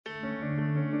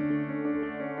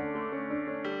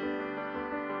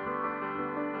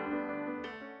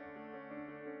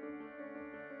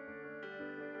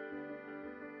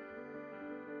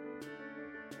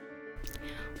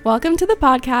Welcome to the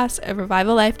podcast of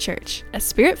Revival Life Church, a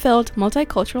spirit-filled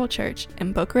multicultural church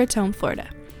in Boca Raton, Florida.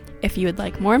 If you would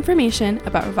like more information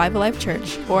about Revival Life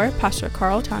Church or Pastor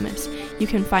Carl Thomas, you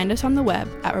can find us on the web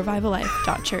at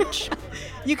revivallife.church.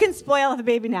 You can spoil the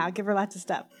baby now. Give her lots of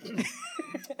stuff.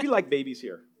 We like babies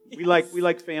here. We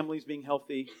like families being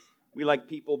healthy. We like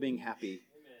people being happy.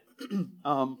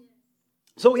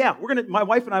 So yeah, my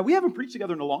wife and I, we haven't preached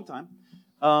together in a long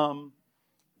time.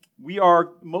 We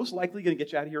are most likely going to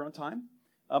get you out of here on time.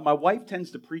 My wife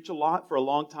tends to preach a lot for a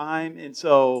long time, and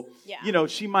so,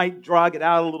 she might drag it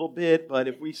out a little bit, but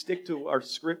if we stick to our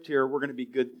script here, we're going to be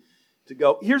good to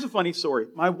go. Here's a funny story.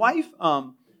 My wife,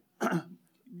 God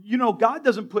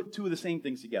doesn't put two of the same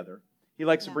things together. He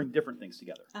likes to bring different things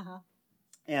together.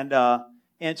 Uh-huh.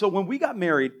 And so when we got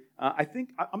married, I think,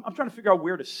 I'm trying to figure out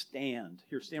where to stand.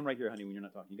 Here, stand right here, honey, when you're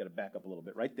not talking. You got to back up a little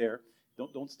bit, right there.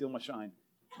 Don't steal my shine.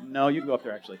 No, you can go up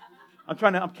there, actually.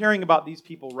 I'm caring about these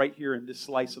people right here in this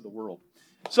slice of the world.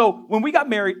 So when we got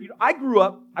married, I grew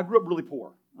up really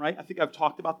poor, right? I think I've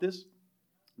talked about this.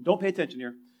 Don't pay attention here.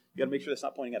 You got to make sure that's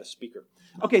not pointing at a speaker.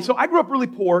 Okay, so I grew up really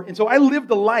poor, and so I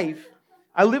lived a life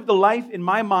in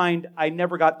my mind. I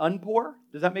never got unpoor.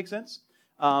 Does that make sense?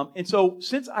 And so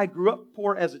since I grew up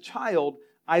poor as a child,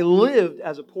 I lived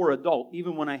as a poor adult,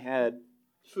 even when I had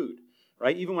food,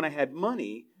 right? Even when I had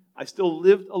money, I still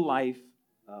lived a life.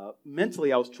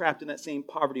 Mentally, I was trapped in that same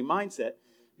poverty mindset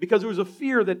because there was a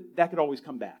fear that could always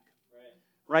come back,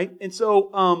 right? And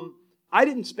so I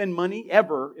didn't spend money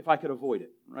ever if I could avoid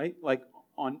it, right? Like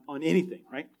on anything,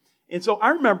 right? And so I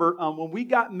remember when we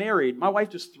got married, my wife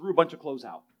just threw a bunch of clothes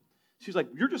out. She's like,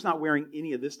 "You're just not wearing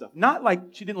any of this stuff." Not like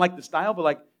she didn't like the style, but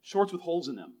like shorts with holes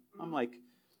in them. I'm like,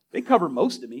 they cover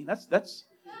most of me. That's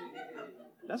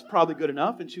probably good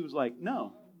enough. And she was like,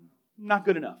 "No. Not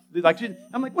good enough."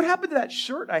 I'm like, "What happened to that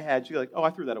shirt I had?" She's like, "Oh, I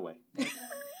threw that away."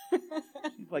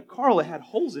 She's like, "Carl, it had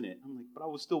holes in it." I'm like, "But I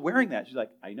was still wearing that." She's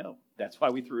like, "I know. That's why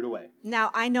we threw it away."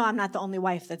 Now, I know I'm not the only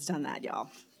wife that's done that,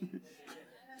 y'all.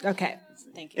 Okay,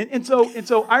 thank you. And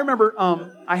so I remember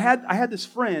I had this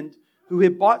friend who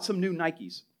had bought some new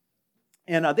Nikes.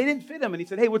 And they didn't fit him. And he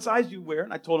said, "Hey, what size do you wear?"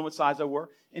 And I told him what size I wore.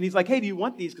 And he's like, "Hey, do you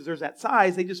want these? Because there's that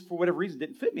size." They just, for whatever reason,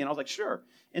 didn't fit me. And I was like, "Sure."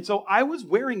 And so I was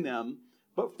wearing them.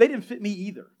 But they didn't fit me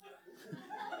either.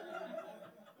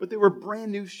 But they were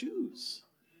brand new shoes.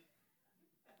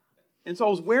 And so I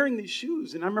was wearing these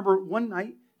shoes. And I remember one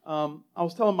night, I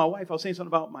was telling my wife, I was saying something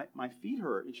about my feet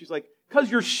hurt. And she's like, "Because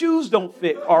your shoes don't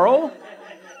fit, Carl.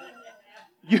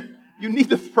 You need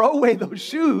to throw away those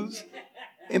shoes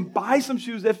and buy some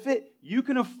shoes that fit. You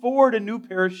can afford a new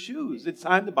pair of shoes. It's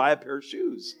time to buy a pair of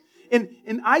shoes." And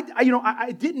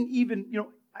I didn't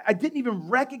even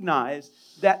recognize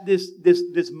that this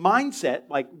mindset,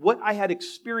 like what I had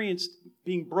experienced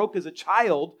being broke as a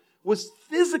child, was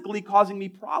physically causing me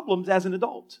problems as an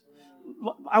adult.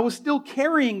 I was still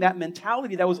carrying that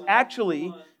mentality that was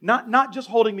actually not just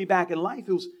holding me back in life.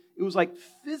 It was like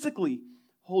physically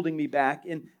holding me back.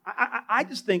 And I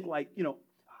just think I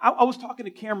was talking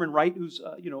to Cameron Wright, who's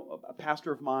a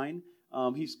pastor of mine.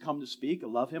 He's come to speak. I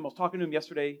love him. I was talking to him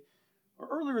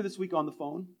earlier this week on the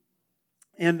phone.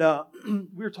 And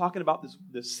we were talking about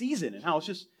this season and how it's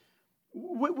just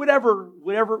wherever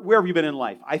you've been in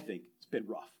life, I think it's been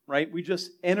rough, right? We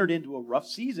just entered into a rough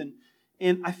season.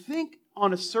 And I think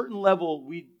on a certain level,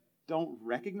 we don't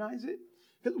recognize it.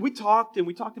 We talked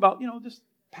about, just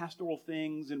pastoral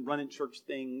things and running church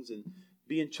things and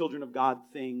being children of God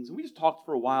things. And we just talked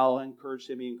for a while. I encouraged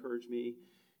him. He encouraged me.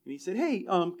 And he said, "Hey,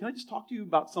 can I just talk to you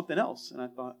about something else?" And I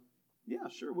thought, "Yeah,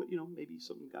 sure. What, maybe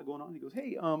something got going on." He goes,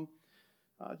 "Hey,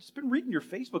 just been reading your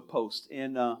Facebook post,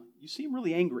 and you seem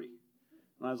really angry."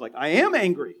 And I was like, "I am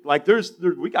angry. Like,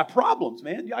 we got problems,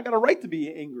 man. I got a right to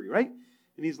be angry, right?"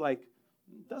 And he's like,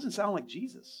 "It doesn't sound like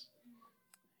Jesus."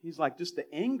 He's like, "Just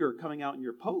the anger coming out in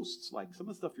your posts, like some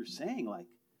of the stuff you're saying, like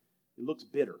it looks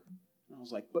bitter." And I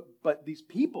was like, "But these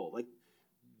people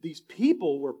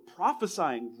were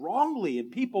prophesying wrongly,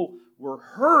 and people were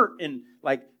hurt, and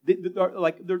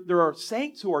there are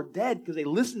saints who are dead because they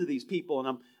listen to these people,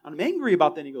 and I'm angry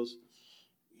about that." And he goes,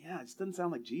 "Yeah, it doesn't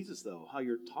sound like Jesus, though, how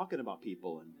you're talking about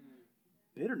people, and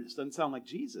bitterness doesn't sound like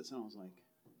Jesus." And I was like,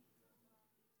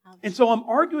 and so I'm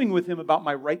arguing with him about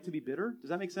my right to be bitter. Does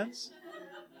that make sense?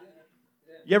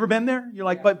 You ever been there? You're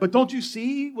like, but don't you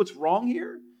see what's wrong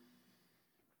here?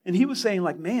 And he was saying,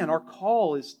 like, man, our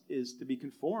call is to be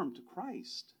conformed to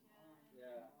Christ.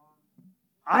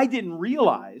 I didn't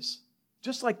realize,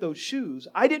 just like those shoes,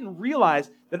 I didn't realize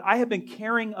that I have been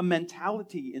carrying a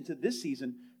mentality into this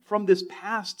season from this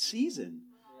past season.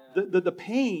 The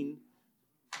pain,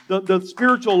 the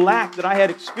spiritual lack that I had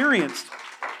experienced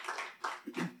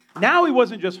Now he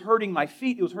wasn't just hurting my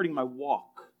feet, it was hurting my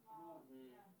walk.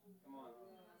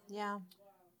 Yeah.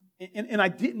 And I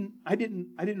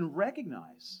didn't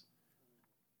recognize.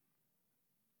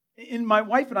 And my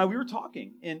wife and I, we were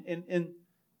talking, and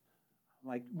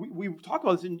like we talked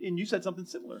about this, and you said something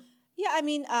similar. Yeah, I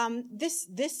mean,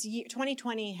 this year,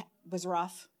 2020 was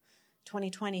rough.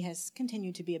 2020 has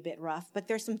continued to be a bit rough, but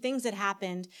there's some things that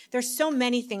happened. There's so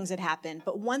many things that happened,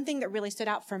 but one thing that really stood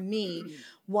out for me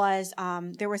was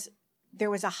there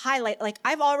was a highlight. Like,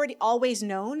 I've always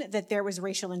known that there was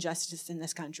racial injustice in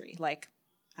this country. Like,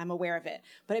 I'm aware of it,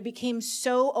 but it became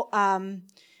so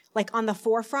like on the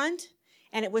forefront,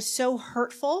 and it was so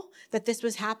hurtful that this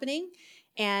was happening.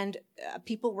 And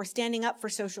people were standing up for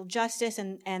social justice,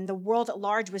 and the world at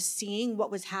large was seeing what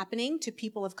was happening to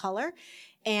people of color.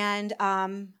 And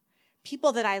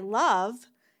people that I love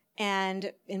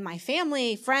and in my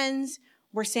family, friends,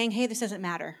 were saying, hey, this doesn't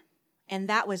matter. And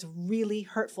that was really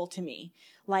hurtful to me.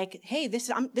 Like, hey, this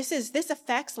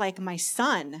affects like my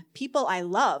son, people I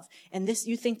love, and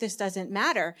you think this doesn't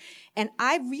matter. And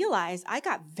I realized I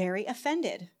got very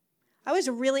offended. I was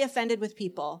really offended with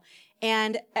people.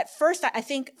 And at first, I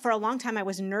think for a long time, I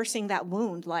was nursing that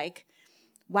wound, like,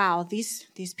 wow, these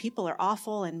people are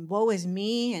awful, and woe is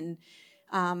me, and,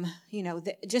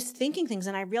 just thinking things.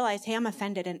 And I realized, hey, I'm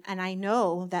offended, and I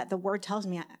know that the word tells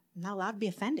me I'm not allowed to be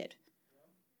offended.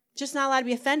 Just not allowed to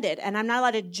be offended, and I'm not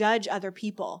allowed to judge other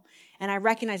people. And I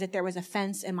recognized that there was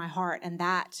offense in my heart, and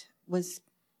that was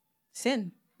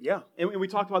sin. Yeah, and we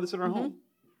talked about this in our home.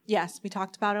 Yes, we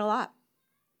talked about it a lot.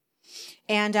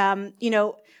 And,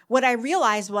 what I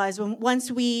realized was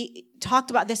once we talked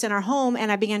about this in our home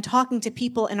and I began talking to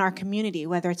people in our community,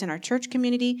 whether it's in our church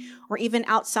community or even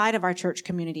outside of our church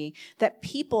community, that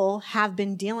people have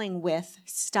been dealing with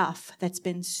stuff that's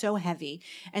been so heavy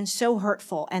and so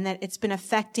hurtful, and that it's been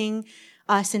affecting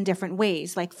us in different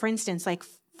ways. Like, for instance, like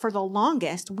for the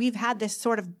longest, we've had this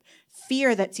sort of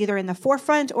fear that's either in the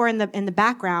forefront or in the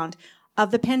background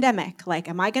of the pandemic. Like,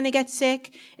 am I going to get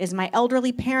sick? Is my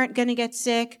elderly parent going to get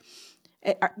sick?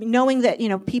 Knowing that,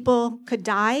 people could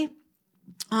die.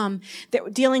 That were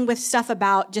dealing with stuff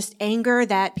about just anger,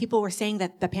 that people were saying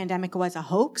that the pandemic was a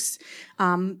hoax.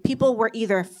 People were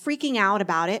either freaking out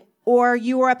about it, or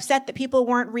you were upset that people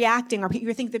weren't reacting, or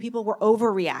you think that people were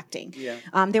overreacting.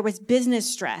 Yeah. There was business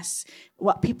stress,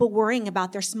 what people worrying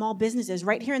about their small businesses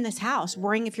right here in this house,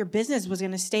 worrying if your business was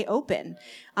going to stay open.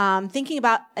 Thinking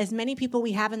about as many people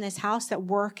we have in this house that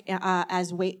work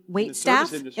as wait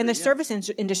staff in the service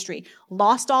industry,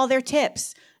 lost all their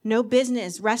tips. No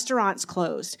business, restaurants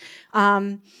closed.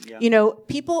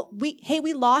 People,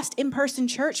 we lost in-person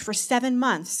church for 7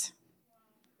 months.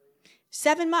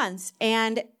 7 months,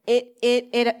 and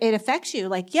it affects you.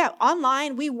 Like, yeah,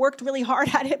 online, we worked really hard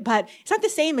at it, but it's not the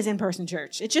same as in-person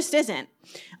church. It just isn't.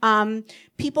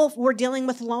 People were dealing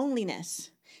with loneliness.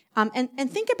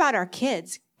 And think about our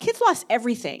kids. Kids lost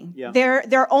everything. Yeah.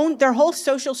 Their whole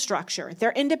social structure,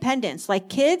 their independence. Like,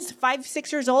 kids, 5,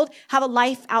 6 years old, have a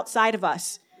life outside of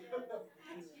us.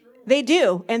 They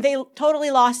do, and they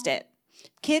totally lost it.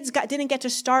 Kids didn't get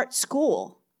to start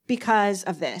school because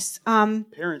of this.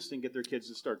 Parents didn't get their kids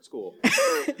to start school.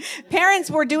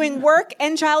 Parents were doing work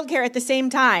and childcare at the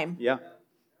same time. Yeah.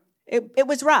 It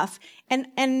was rough. And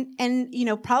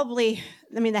probably,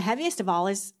 the heaviest of all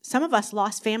is some of us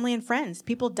lost family and friends.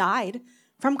 People died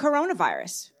from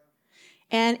coronavirus.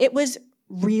 And it was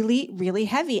really, really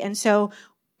heavy. And so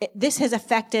this has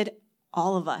affected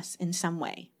all of us in some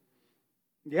way.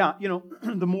 Yeah,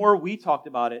 the more we talked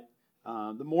about it,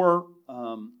 the more,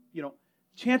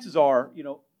 chances are,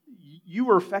 you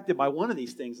were affected by one of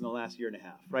these things in the last year and a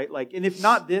half, right? Like, and if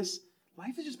not this,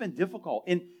 life has just been difficult.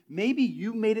 And maybe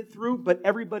you made it through, but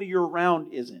everybody you're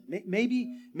around isn't.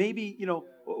 Maybe,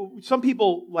 some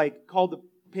people called the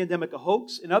pandemic a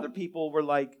hoax, and other people were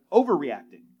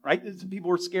overreacting, right? Some people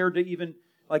were scared to even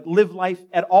live life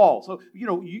at all. So,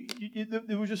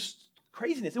 it was just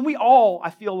craziness. And we all, I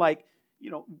feel like,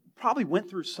 probably went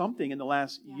through something in the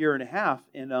last year and a half.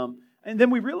 And then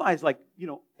we realized,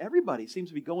 everybody seems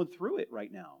to be going through it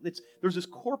right now. There's this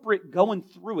corporate going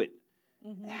through it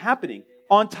happening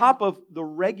on top of the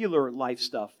regular life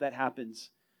stuff that happens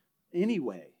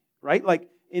anyway, right?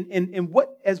 And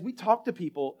what, as we talk to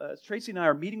people, Tracy and I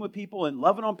are meeting with people and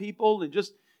loving on people and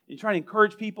trying to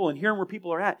encourage people and hearing where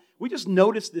people are at, we just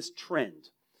noticed this trend.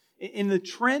 And the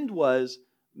trend was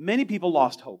many people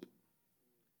lost hope.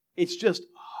 It's just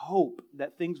hope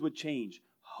that things would change.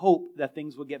 Hope that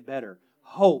things will get better.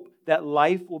 Hope that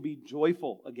life will be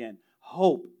joyful again.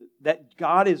 Hope that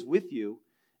God is with you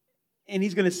and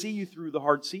He's going to see you through the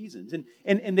hard seasons.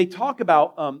 And they talk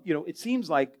about, it seems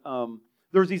like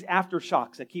there's these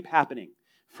aftershocks that keep happening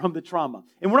from the trauma.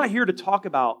 And we're not here to talk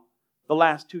about the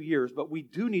last 2 years, but we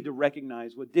do need to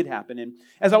recognize what did happen. And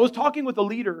as I was talking with a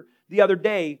leader the other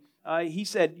day, he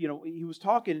said, he was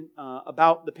talking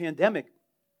about the pandemic.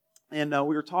 And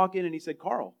we were talking, and he said,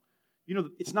 Carl,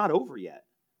 it's not over yet.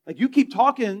 Like, you keep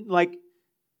talking like,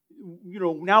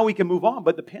 now we can move on,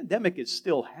 but the pandemic is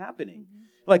still happening.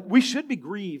 Like, we should be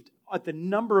grieved at the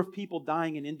number of people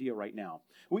dying in India right now.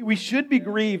 We should be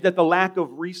grieved at the lack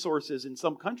of resources in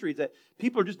some countries, that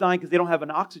people are just dying because they don't have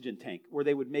an oxygen tank where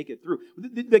they would make it through.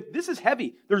 This is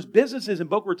heavy. There's businesses in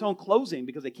Boca Raton closing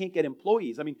because they can't get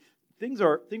employees. I mean, things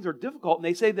are difficult, and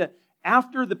they say that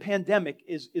after the pandemic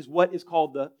is what is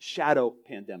called the shadow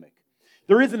pandemic.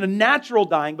 There isn't a natural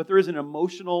dying, but there is an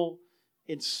emotional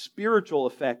and spiritual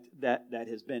effect that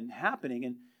has been happening.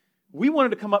 And we wanted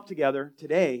to come up together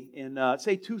today and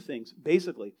say two things.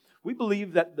 Basically, we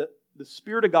believe that the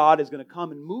Spirit of God is going to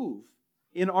come and move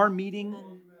in our meeting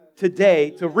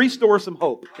today to restore some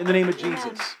hope in the name of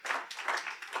Jesus.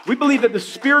 We believe that the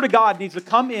Spirit of God needs to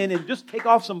come in and just take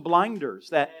off some blinders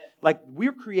that, like,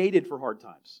 we're created for hard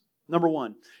times. Number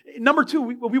one. Number two,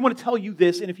 we want to tell you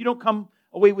this, and if you don't come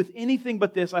away with anything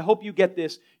but this, I hope you get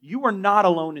this. You are not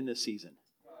alone in this season.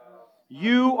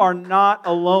 You are not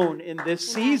alone in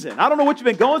this season. I don't know what you've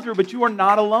been going through, but you are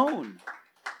not alone.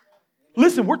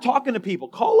 Listen, we're talking to people.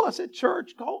 Call us at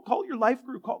church. Call your life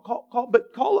group.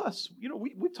 Call us.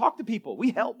 We talk to people.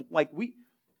 We help. Like, we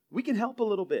can help a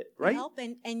little bit, right? We help,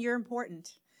 and you're important.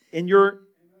 And you're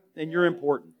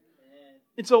important.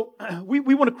 And so we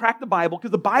want to crack the Bible,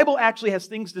 because the Bible actually has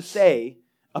things to say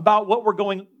about what we're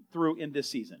going through in this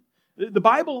season. The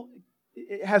Bible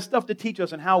has stuff to teach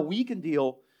us on how we can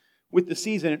deal with the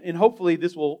season, and hopefully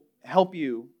this will help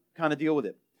you kind of deal with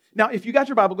it. Now, if you got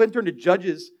your Bible, go ahead and turn to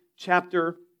Judges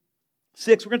chapter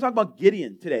 6. We're going to talk about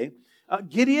Gideon today.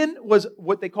 Gideon was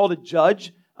what they called a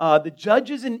judge. The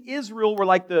judges in Israel were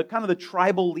like the kind of the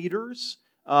tribal leaders,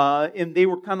 and they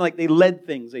were kind of like, they led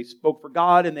things. They spoke for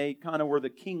God, and they kind of were the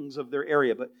kings of their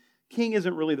area. But king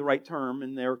isn't really the right term,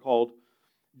 and they're called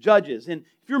judges. And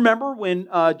if you remember when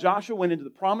Joshua went into the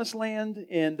promised land,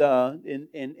 and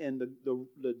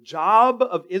the job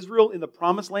of Israel in the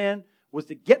promised land was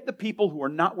to get the people who are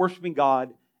not worshiping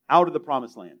God out of the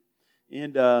promised land.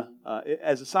 And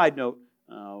as a side note,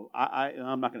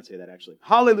 I'm not going to say that actually.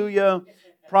 Hallelujah,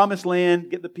 promised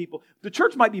land, get the people. The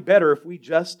church might be better if we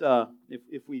just I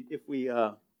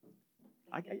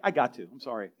got to. I'm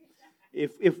sorry.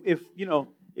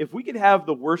 If we could have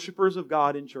the worshipers of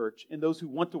God in church and those who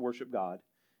want to worship God,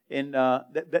 and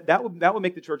that would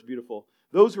make the church beautiful.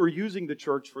 Those who are using the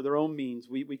church for their own means,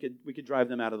 we could drive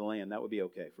them out of the land. That would be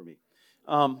okay for me.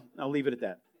 I'll leave it at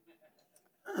that.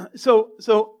 So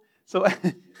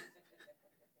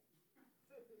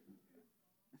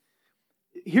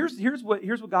here's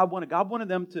what God wanted. God wanted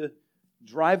them to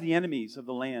drive the enemies of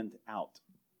the land out.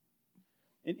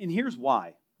 And here's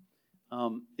why.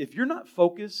 If you're not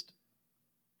focused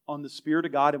on the Spirit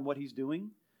of God and what He's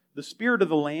doing, the spirit of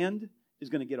the land is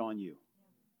going to get on you.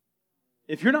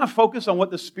 If you're not focused on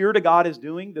what the Spirit of God is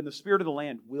doing, then the spirit of the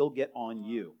land will get on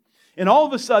you. And all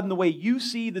of a sudden, the way you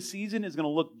see the season is going to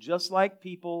look just like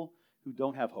people who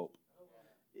don't have hope.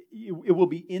 It will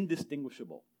be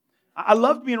indistinguishable. I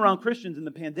loved being around Christians in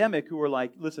the pandemic who were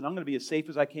like, listen, I'm going to be as safe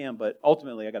as I can, but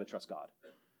ultimately I got to trust God.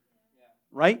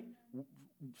 Right?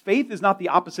 Faith is not the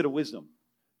opposite of wisdom.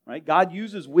 Right? God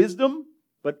uses wisdom,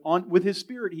 but with His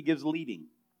Spirit, He gives leading.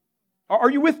 Are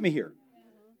you with me here?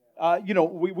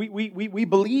 We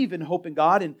believe in hope in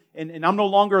God, and I'm no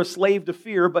longer a slave to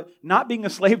fear, but not being a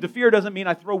slave to fear doesn't mean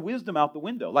I throw wisdom out the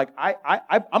window. Like,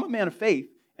 I'm a man of faith,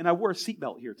 and I wore a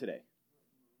seatbelt here today.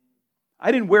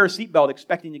 I didn't wear a seatbelt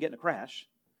expecting to get in a crash.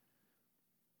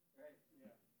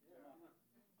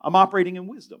 I'm operating in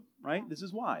wisdom, right? This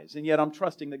is wise, and yet I'm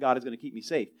trusting that God is going to keep me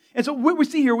safe. And so what we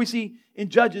see in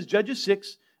Judges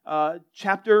 6,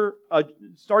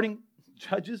 starting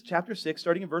chapter 6,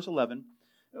 starting in verse 11,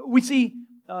 we see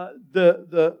the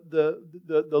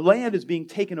land is being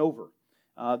taken over.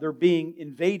 They're being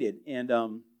invaded,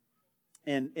 and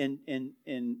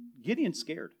Gideon's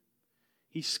scared.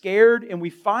 He's scared, and we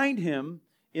find him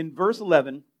in verse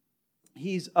 11.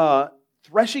 He's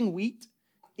threshing wheat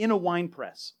in a wine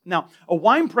press. Now, a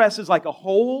wine press is like a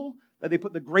hole that they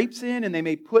put the grapes in, and they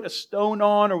may put a stone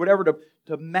on or whatever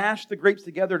to mash the grapes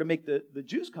together to make the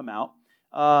juice come out.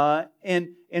 But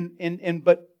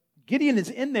Gideon is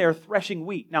in there threshing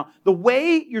wheat. Now, the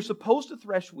way you're supposed to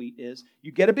thresh wheat is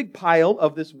you get a big pile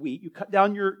of this wheat, you cut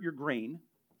down your grain,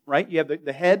 right? You have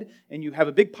the head, and you have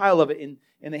a big pile of it, and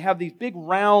they have these big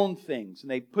round things,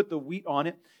 and they put the wheat on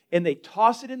it, and they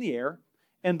toss it in the air,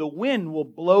 and the wind will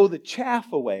blow the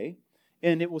chaff away,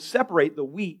 and it will separate the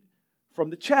wheat from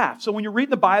the chaff. So when you read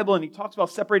the Bible and he talks about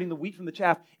separating the wheat from the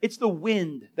chaff, it's the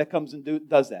wind that comes and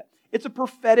does that. It's a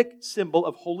prophetic symbol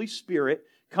of Holy Spirit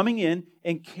coming in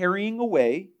and carrying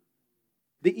away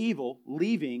the evil,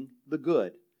 leaving the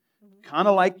good. Kind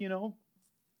of like,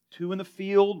 two in the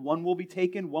field, one will be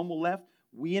taken, one will left.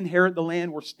 We inherit the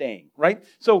land, we're staying, right?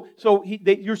 So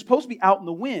you're supposed to be out in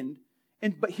the wind,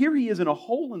 but here he is in a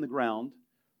hole in the ground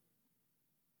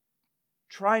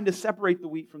trying to separate the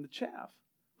wheat from the chaff.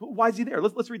 Why is he there?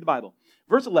 Let's read the Bible.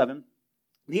 Verse 11,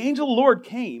 the angel of the Lord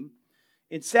came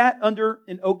and sat under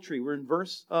an oak tree. We're in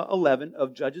verse 11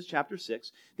 of Judges chapter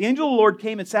 6. The angel of the Lord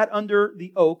came and sat under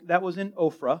the oak that was in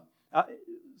Ophrah.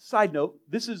 Side note,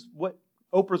 this is what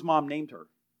Oprah's mom named her.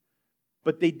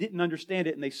 But they didn't understand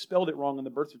it, and they spelled it wrong on the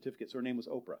birth certificate, so her name was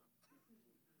Oprah.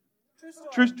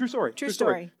 True story. True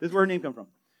story. This is where her name comes from.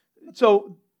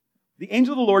 So the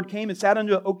angel of the Lord came and sat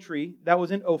under an oak tree that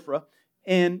was in Ophrah,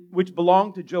 and which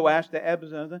belonged to Joash,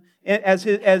 as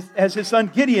his son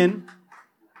Gideon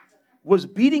was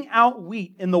beating out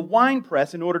wheat in the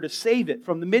winepress in order to save it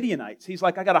from the Midianites. He's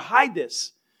like, I got to hide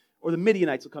this, or the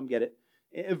Midianites will come get it.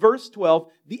 In verse 12,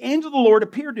 the angel of the Lord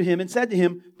appeared to him and said to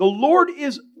him, the Lord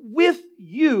is with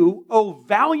you, O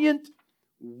valiant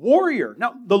warrior.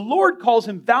 Now, the Lord calls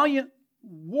him valiant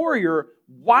warrior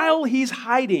while he's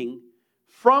hiding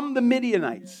from the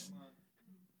Midianites,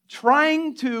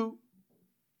 trying to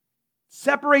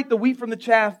separate the wheat from the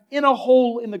chaff in a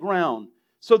hole in the ground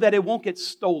so that it won't get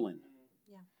stolen.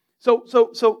 Yeah.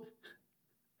 So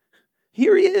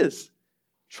here he is,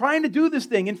 trying to do this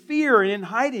thing in fear and in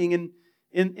hiding,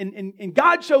 and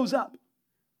God shows up.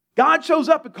 God shows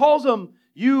up and calls him,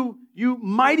 you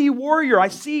mighty warrior. I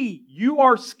see you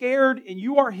are scared and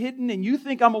you are hidden and you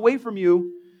think I'm away from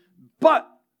you, but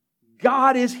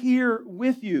God is here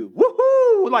with you. Woohoo!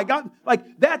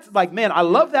 Man, I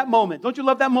love that moment. Don't you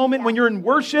love that moment when you're in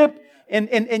worship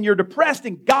and you're depressed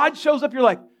and God shows up? You're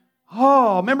like,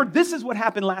 oh, remember, this is what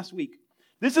happened last week.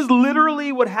 This is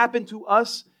literally what happened to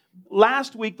us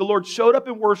last week. The Lord showed up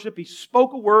in worship. He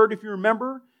spoke a word, if you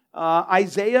remember.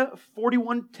 Isaiah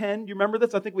 41:10. Do you remember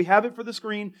this? I think we have it for the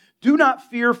screen. Do not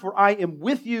fear, for I am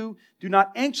with you. Do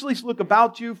not anxiously look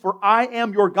about you, for I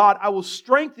am your God. I will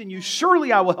strengthen you.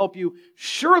 Surely I will help you.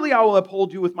 Surely I will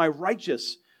uphold you with my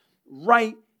righteous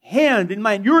right hand. And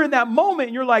man, you're in that moment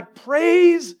and you're like,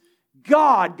 praise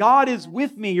God. God is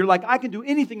with me. You're like, I can do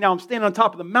anything now. I'm standing on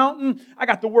top of the mountain. I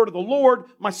got the word of the Lord.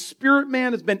 My spirit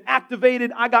man has been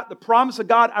activated. I got the promise of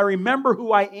God. I remember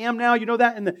who I am now. You know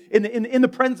that in the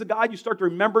presence of God, you start to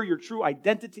remember your true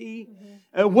identity,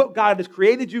 and what God has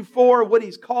created you for, what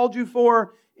He's called you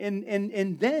for, and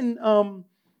then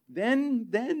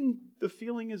the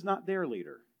feeling is not there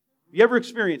later. You ever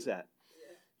experienced that?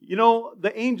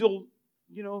 The angel,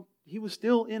 he was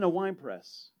still in a wine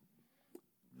press.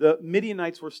 The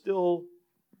Midianites were still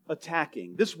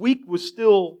attacking. This week was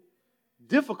still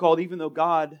difficult, even though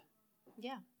God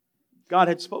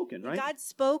had spoken, right? God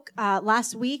spoke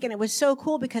last week, and it was so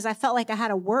cool because I felt like I had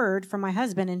a word from my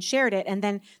husband and shared it, and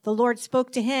then the Lord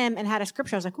spoke to him and had a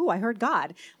scripture. I was like, ooh, I heard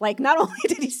God. Like, not only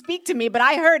did He speak to me, but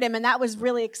I heard Him, and that was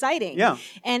really exciting. Yeah.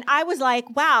 And I was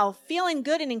like, wow, feeling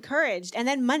good and encouraged. And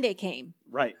then Monday came.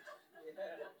 Right.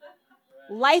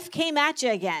 Life came at you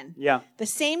again. Yeah. The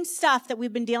same stuff that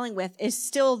we've been dealing with is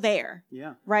still there.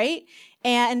 Yeah. Right?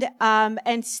 And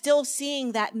still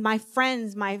seeing that my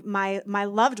friends, my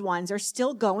loved ones are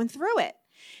still going through it.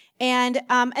 And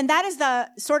that is the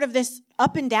sort of this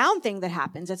up and down thing that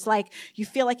happens. It's like you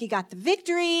feel like you got the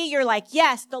victory. You're like,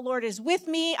 yes, the Lord is with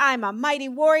me. I'm a mighty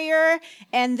warrior.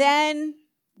 And then,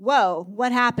 whoa,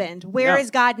 what happened? Where is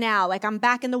God now? Like, I'm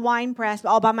back in the wine press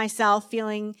all by myself,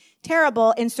 feeling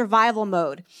terrible, in survival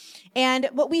mode. And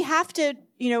what we have to,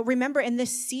 remember in this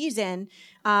season,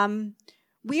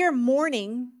 we are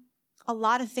mourning a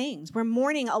lot of things. We're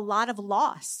mourning a lot of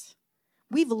loss.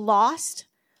 We've lost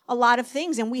a lot of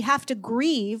things, and we have to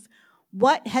grieve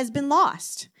what has been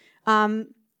lost.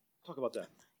 Talk about that.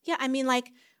 Yeah, I mean,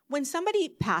 like, when somebody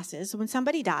passes, when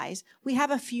somebody dies, we have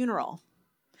a funeral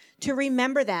to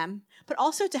remember them, but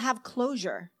also to have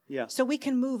closure. Yeah. So we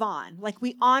can move on. Like,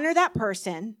 we honor that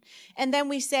person, and then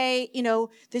we say,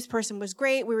 this person was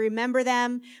great. We remember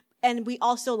them. And we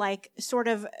also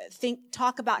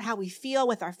talk about how we feel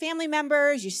with our family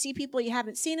members. You see people you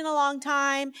haven't seen in a long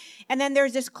time. And then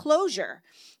there's this closure.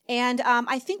 And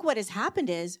I think what has happened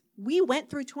is we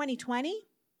went through 2020.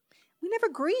 We never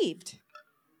grieved.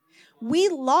 We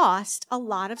lost a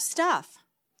lot of stuff.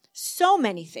 So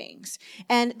many things.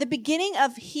 And the beginning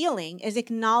of healing is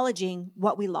acknowledging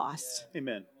what we lost.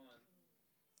 Amen.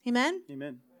 Amen?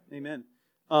 Amen. Amen.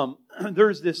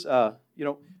 There's this, a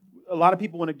lot of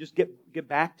people want to just get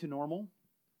back to normal,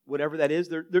 whatever that is.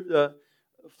 There's a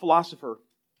philosopher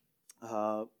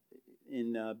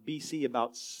in BC,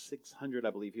 about 600, I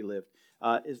believe he lived.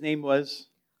 His name was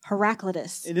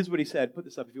Heraclitus. And this is what he said. Put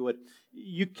this up if you would.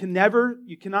 You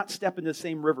cannot step in the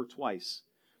same river twice.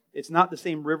 It's not the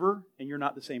same river, and you're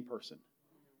not the same person.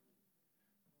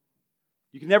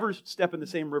 You can never step in the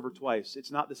same river twice.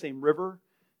 It's not the same river,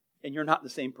 and you're not the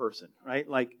same person, right?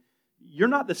 Like, you're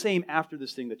not the same after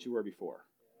this thing that you were before.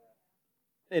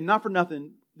 And not for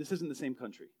nothing, this isn't the same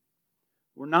country.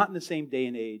 We're not in the same day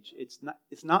and age. It's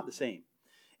not the same.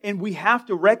 And we have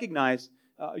to recognize,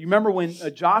 you remember when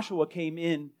Joshua came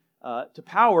in to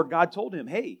power, God told him,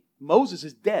 hey, Moses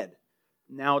is dead.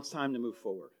 Now it's time to move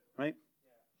forward, right?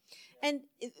 And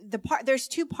there's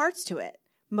two parts to it.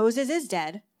 Moses is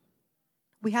dead.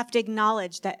 We have to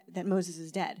acknowledge that Moses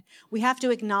is dead. We have to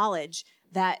acknowledge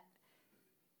that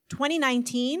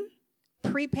 2019,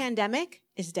 pre-pandemic,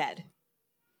 is dead.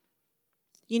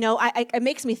 It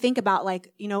makes me think about,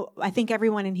 I think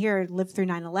everyone in here lived through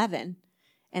 9/11.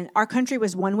 And our country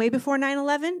was one way before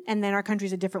 9/11, and then our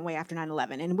country's a different way after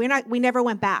 9/11. And we never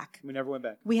went back. We never went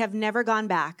back. We have never gone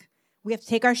back. We have to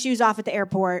take our shoes off at the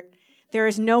airport. There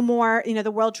is no more,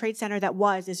 the World Trade Center that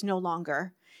is no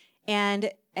longer. And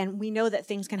we know that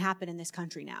things can happen in this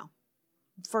country now.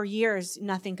 For years,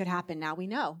 nothing could happen. Now we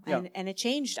know. And it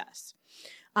changed us.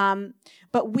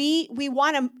 But we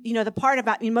want to, the part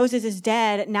about Moses is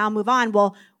dead, now move on.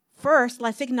 Well, first,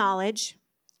 let's acknowledge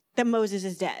that Moses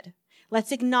is dead.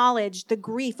 Let's acknowledge the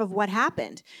grief of what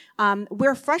happened.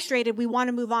 We're frustrated. We want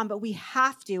to move on, but we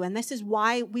have to. And this is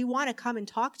why we want to come and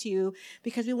talk to you,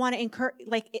 because we want to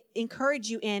encourage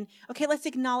you in, okay, let's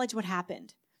acknowledge what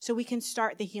happened so we can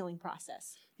start the healing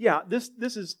process. Yeah, this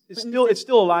is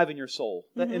still alive in your soul.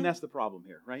 Mm-hmm. And that's the problem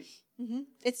here, right? Mm-hmm.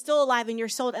 It's still alive in your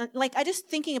soul. And I just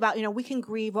thinking about, we can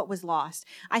grieve what was lost.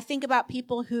 I think about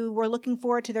people who were looking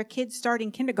forward to their kids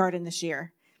starting kindergarten this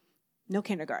year. No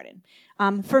kindergarten.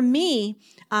 For me,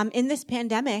 in this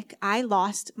pandemic, I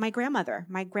lost my grandmother,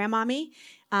 my grandmommy.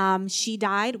 She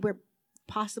died. We're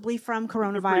possibly from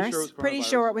coronavirus. Pretty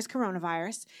sure it was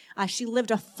coronavirus. She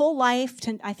lived a full life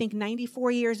to, I think,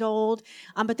 94 years old.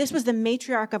 But this was the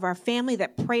matriarch of our family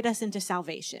that prayed us into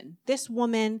salvation. This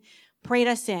woman prayed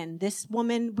us in. This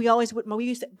woman, we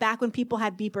used to, back when people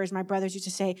had beepers, my brothers used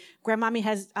to say, Grandmommy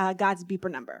has God's beeper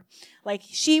number.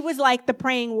 She was like the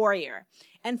praying warrior.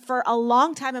 And for a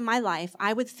long time in my life,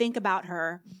 I would think about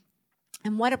her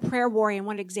and what a prayer warrior and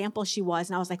what an example she was.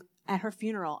 And I was like, at her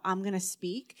funeral, I'm going to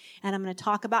speak and I'm going to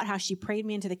talk about how she prayed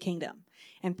me into the kingdom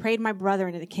and prayed my brother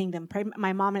into the kingdom, prayed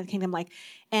my mom into the kingdom.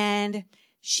 And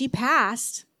she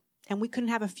passed and we couldn't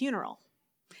have a funeral.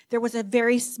 There was a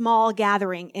very small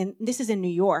gathering, and this is in New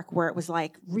York where it was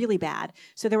really bad.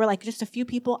 So there were just a few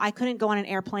people. I couldn't go on an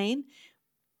airplane.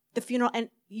 The funeral, and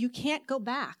you can't go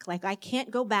back. I can't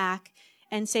go back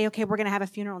and say, okay, we're going to have a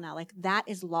funeral now. That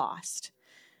is lost.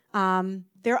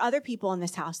 There are other people in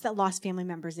this house that lost family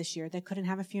members this year that couldn't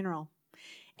have a funeral.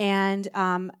 And,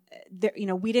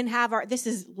 we didn't have this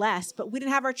is less, but we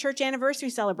didn't have our church anniversary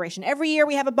celebration. Every year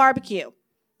we have a barbecue.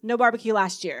 No barbecue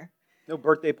last year. No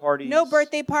birthday parties. No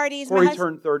birthday parties. Corey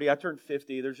turned 30. I turned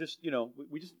 50. There's just,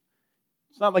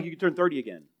 it's not like you can turn 30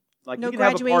 again. No you can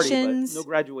graduations. Have a party, but no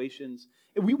graduations.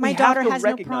 My daughter has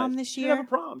no prom this year. You didn't have a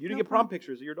prom. You didn't get prom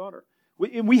pictures of your daughter.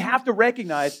 We have to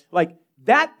recognize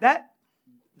that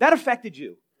affected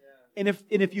you. Yeah.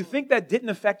 And if you think that didn't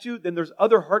affect you, then there's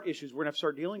other heart issues we're going to have to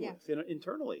start dealing with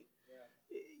internally.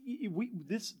 Yeah.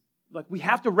 We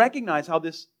have to recognize how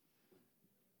this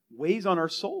weighs on our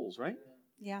souls, right?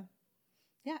 Yeah.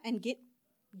 Yeah, and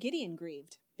Gideon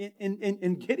grieved.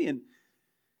 And Gideon,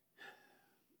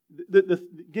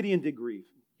 Gideon did grieve.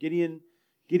 Gideon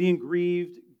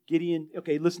grieved.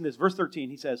 Okay, listen to this. Verse 13,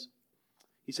 he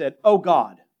said, "Oh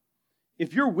God,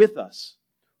 if you're with us,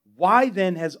 why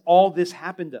then has all this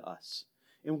happened to us?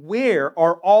 And where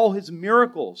are all his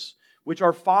miracles, which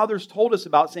our fathers told us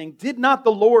about, saying, did not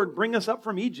the Lord bring us up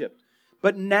from Egypt?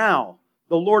 But now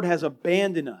the Lord has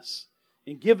abandoned us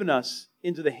and given us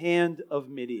into the hand of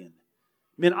Midian."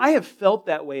 Man, I have felt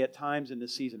that way at times in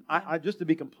this season. I just to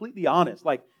be completely honest,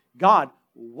 God,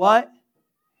 what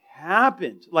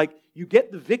happened? You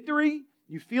get the victory,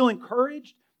 you feel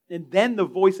encouraged, and then the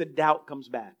voice of doubt comes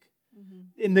back.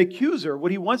 Mm-hmm. And the accuser,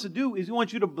 what he wants to do is he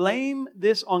wants you to blame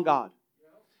this on God.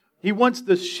 He wants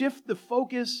to shift the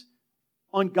focus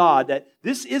on God, that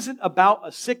this isn't about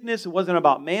a sickness, it wasn't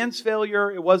about man's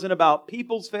failure, it wasn't about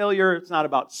people's failure, it's not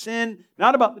about sin,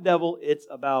 not about the devil, it's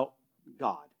about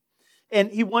God.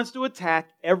 And he wants to attack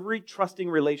every trusting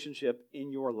relationship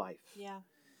in your life. Yeah.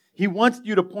 He wants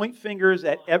you to point fingers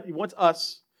at he wants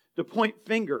us to point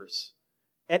fingers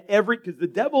at because the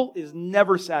devil is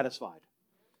never satisfied.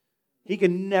 He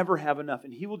can never have enough,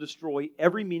 and he will destroy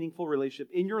every meaningful relationship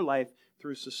in your life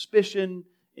through suspicion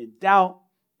and doubt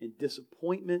and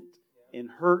disappointment and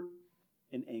hurt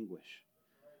and anguish.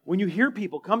 When you hear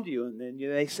people come to you and then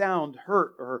they sound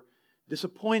hurt or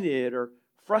disappointed or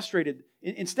frustrated,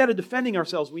 instead of defending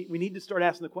ourselves, we need to start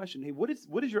asking the question, hey, what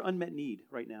is your unmet need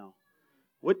right now?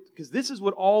 Because this is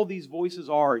what all these voices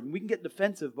are. And we can get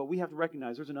defensive, but we have to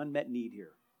recognize there's an unmet need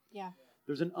here. Yeah.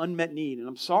 There's an unmet need, and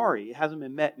I'm sorry it hasn't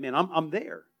been met. Man, I'm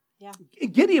there. Yeah.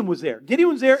 Gideon was there. Gideon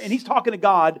was there, and he's talking to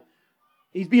God.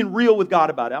 He's being real with God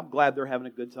about it. I'm glad they're having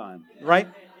a good time, right?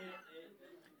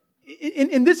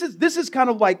 And this is kind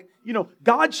of like,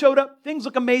 God showed up. Things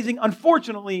look amazing.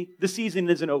 Unfortunately, the season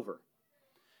isn't over.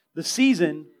 The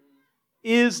season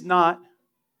is not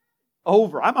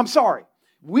over. I'm sorry.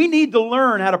 We need to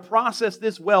learn how to process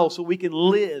this well so we can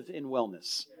live in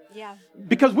wellness. Yeah.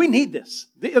 Because we need this.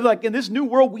 Like in this new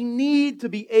world, we need to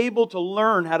be able to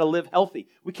learn how to live healthy.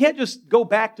 We can't just go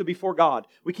back to before God.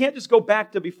 We can't just go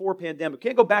back to before pandemic. We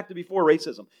can't go back to before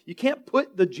racism. You can't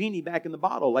put the genie back in the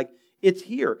bottle. Like, it's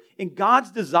here. And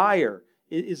God's desire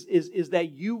is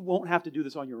that you won't have to do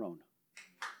this on your own.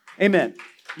 Amen.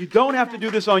 You don't have to do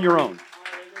this on your own.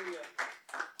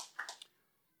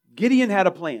 Gideon had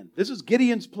a plan. This is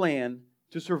Gideon's plan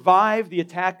to survive the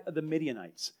attack of the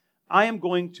Midianites. I am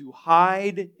going to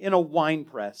hide in a wine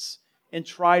press and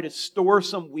try to store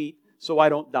some wheat so I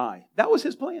don't die. That was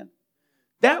his plan.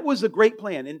 That was a great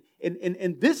plan.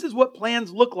 And this is what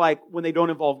plans look like when they don't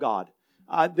involve God.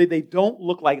 They don't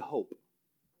look like hope.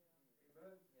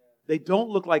 They don't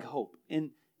look like hope.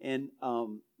 And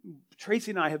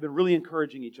Tracy and I have been really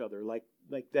encouraging each other like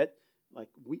that. Like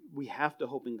we have to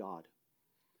hope in God.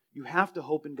 You have to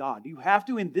hope in God. You have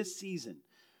to in this season.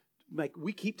 Like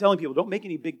we keep telling people, don't make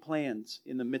any big plans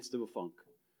in the midst of a funk.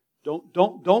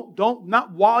 Don't,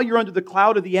 not while you're under the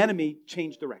cloud of the enemy,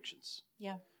 change directions.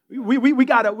 Yeah. We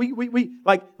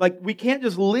can't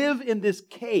just live in this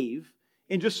cave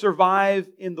and just survive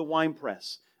in the wine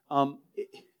press.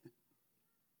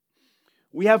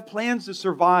 We have plans to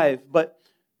survive, but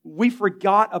we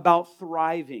forgot about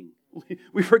thriving.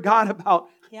 We forgot about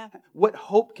what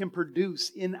hope can produce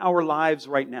in our lives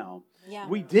right now. Yeah.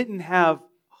 We didn't have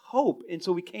hope, and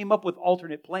so we came up with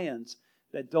alternate plans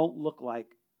that don't look like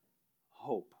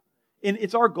hope. And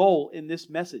it's our goal in this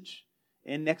message.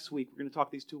 And next week, we're going to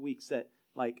talk these 2 weeks that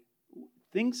like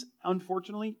things,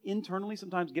 unfortunately, internally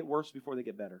sometimes get worse before they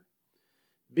get better.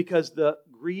 Because the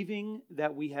grieving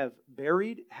that we have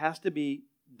buried has to be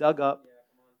dug up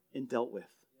and dealt with.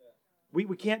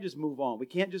 We can't just move on. We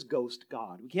can't just ghost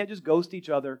God. We can't just ghost each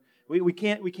other. We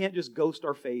can't just ghost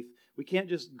our faith. We can't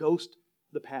just ghost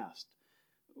the past.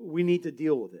 We need to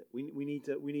deal with it. We need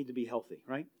to be healthy,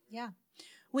 right? Yeah.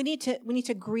 We need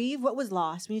to grieve what was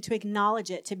lost. We need to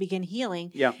acknowledge it to begin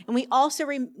healing. Yeah. And we also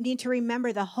need to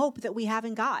remember the hope that we have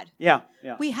in God. Yeah.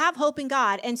 We have hope in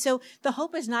God. And so the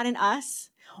hope is not in us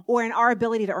or in our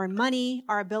ability to earn money,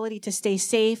 our ability to stay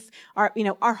safe.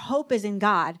 Our hope is in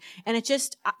God. And it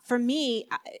just, for me,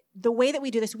 the way that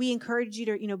we do this, we encourage you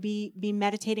to, be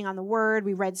meditating on the Word.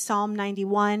 We read Psalm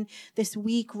 91 this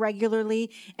week regularly.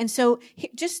 And so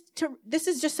this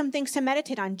is just some things to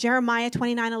meditate on. Jeremiah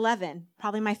 29:11,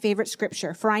 probably my favorite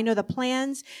scripture. For I know the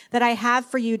plans that I have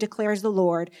for you, declares the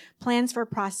Lord, plans for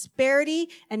prosperity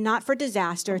and not for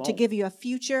disaster, to give you a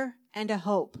future and a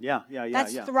hope. Yeah.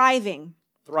 That's thriving.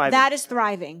 That is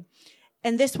thriving.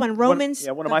 And this one, Romans.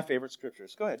 One of my favorite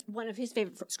scriptures. Go ahead. One of his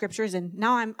favorite scriptures, and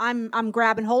now I'm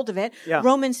grabbing hold of it. Yeah.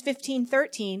 Romans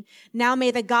 15:13. Now may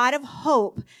the God of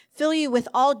hope fill you with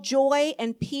all joy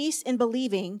and peace in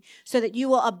believing, so that you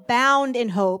will abound in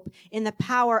hope in the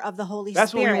power of the Holy Spirit.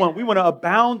 That's what we want. We want to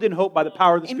abound in hope by the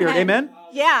power of the Spirit. Amen?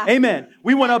 Yeah. Amen.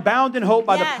 We want to abound in hope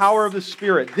by the power of the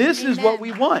Spirit. This is what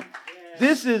we want.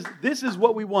 This is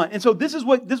what we want. And so this is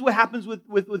what happens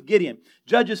with Gideon.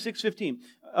 Judges 6:15.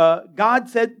 God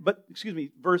said,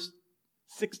 verse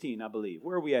 16, I believe.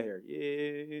 Where are we at here?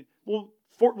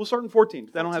 We'll start in 14,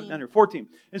 because I don't have it down here. 14.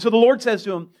 And so the Lord says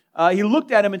to him, he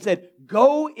looked at him and said,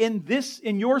 go in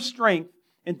your strength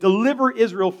and deliver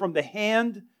Israel from the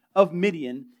hand of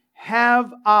Midian.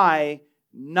 Have I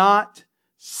not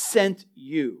sent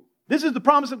you? This is the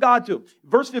promise of God to him.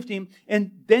 Verse 15,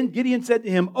 and then Gideon said to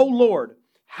him, O Lord,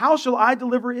 how shall I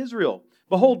deliver Israel?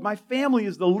 Behold, my family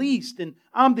is the least, and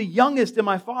I'm the youngest in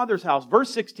my father's house. Verse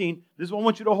 16, this is what I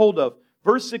want you to hold of.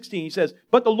 Verse 16, he says,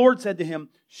 but the Lord said to him,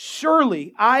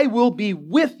 surely I will be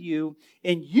with you,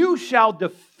 and you shall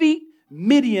defeat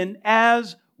Midian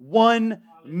as one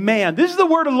Man, this is the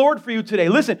word of the Lord for you today.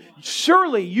 Listen,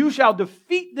 surely you shall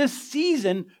defeat this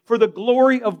season for the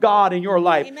glory of God in your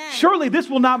life. Amen. Surely this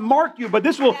will not mark you, but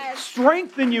this will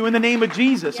strengthen you in the name of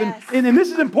Jesus. Yes. And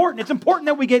this is important. It's important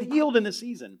that we get healed in this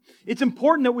season. It's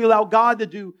important that we allow God to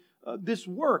do this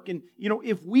work. And,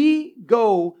 if we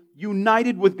go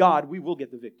united with God, we will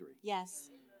get the victory. Yes.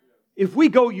 If we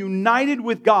go united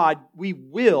with God, we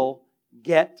will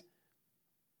get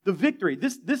the victory.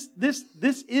 This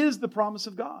is the promise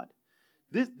of God.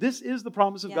 This is the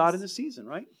promise of God in this season,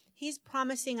 right? He's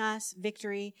promising us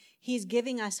victory. He's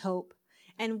giving us hope.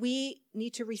 And we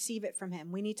need to receive it from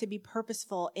Him. We need to be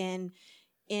purposeful in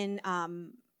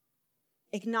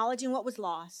acknowledging what was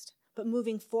lost, but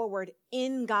moving forward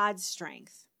in God's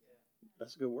strength.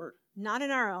 That's a good word. Not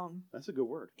in our own. That's a good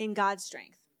word. In God's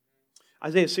strength.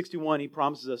 Isaiah 61, he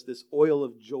promises us this oil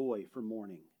of joy for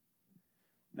mourning.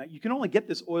 Now, you can only get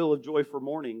this oil of joy for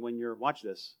mourning when you're, watch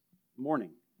this,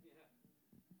 mourning.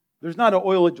 There's not an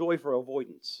oil of joy for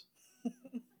avoidance.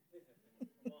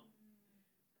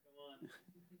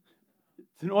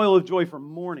 It's an oil of joy for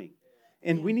mourning.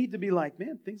 And we need to be like,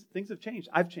 man, things have changed.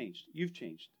 I've changed. You've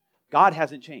changed. God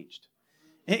hasn't changed.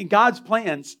 And God's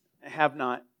plans have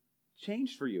not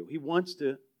changed for you. He wants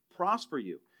to prosper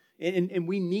you. And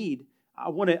we need... I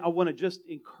want to just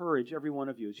encourage every one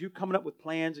of you as you're coming up with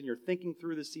plans and you're thinking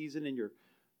through the season and you're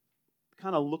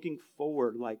kind of looking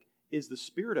forward, like, is the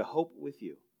spirit of hope with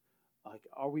you? Like,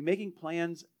 are we making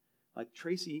plans? Like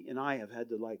Tracy and I have had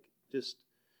to just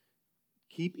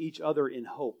keep each other in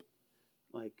hope.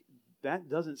 Like, that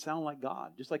doesn't sound like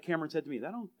God. Just like Cameron said to me,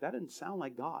 that doesn't sound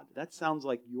like God. That sounds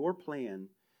like your plan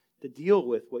to deal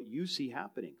with what you see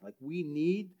happening. Like, we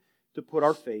need to put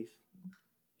our faith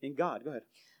in God. Go ahead.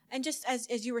 And just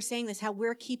as you were saying this, how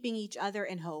we're keeping each other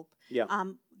in hope. Yeah.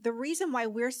 The reason why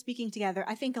we're speaking together,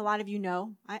 I think a lot of you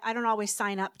know, I don't always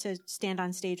sign up to stand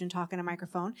on stage and talk in a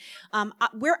microphone.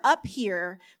 We're up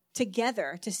here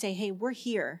together to say, hey, we're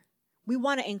here. We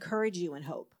want to encourage you in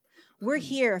hope. We're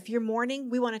here. If you're mourning,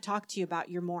 we want to talk to you about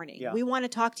your mourning. Yeah. We want to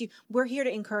talk to you. We're here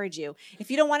to encourage you.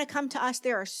 If you don't want to come to us,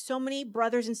 there are so many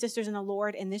brothers and sisters in the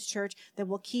Lord in this church that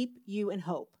will keep you in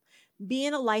hope. Be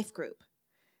in a life group.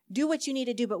 Do what you need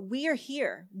to do, but we are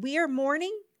here. We are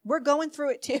mourning. We're going through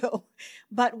it too,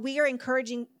 but we are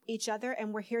encouraging each other,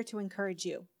 and we're here to encourage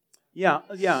you. Yeah.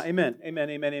 Amen. I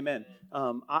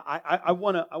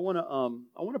want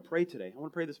to pray today. I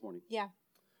want to pray this morning. Yeah. I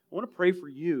want to pray for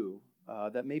you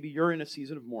that maybe you're in a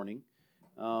season of mourning.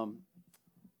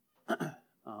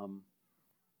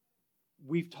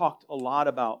 We've talked a lot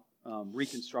about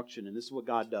reconstruction, and this is what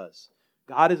God does.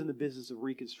 God is in the business of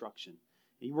reconstruction.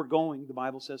 And we're going, the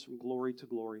Bible says, from glory to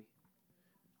glory.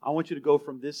 I want you to go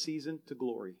from this season to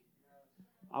glory.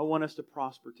 I want us to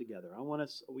prosper together. I want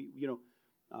us, we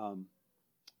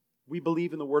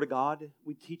believe in the Word of God.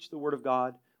 We teach the Word of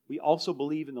God. We also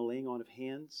believe in the laying on of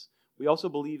hands. We also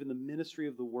believe in the ministry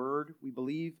of the Word. We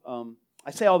believe, I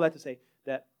say all that to say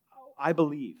that I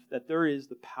believe that there is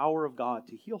the power of God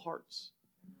to heal hearts.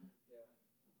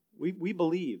 We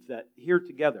believe that here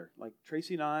together, like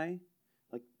Tracy and I,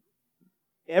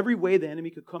 every way the enemy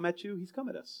could come at you, he's come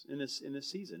at us in this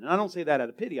season. And I don't say that out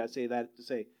of pity. I say that to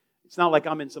say it's not like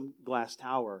I'm in some glass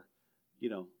tower,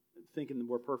 thinking that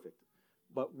we're perfect.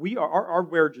 But our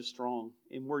marriage is strong,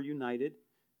 and we're united,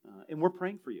 and we're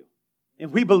praying for you.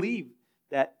 And we believe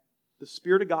that the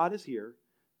Spirit of God is here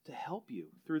to help you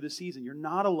through this season. You're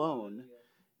not alone.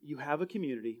 You have a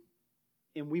community,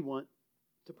 and we want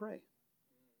to pray.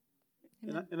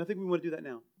 And I think we want to do that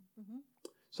now. Mm-hmm.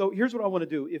 So here's what I want to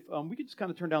do. If we could just kind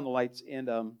of turn down the lights and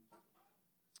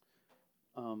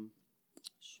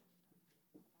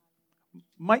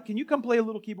Mike, can you come play a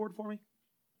little keyboard for me?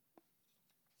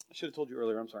 I should have told you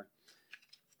earlier. I'm sorry.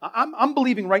 I'm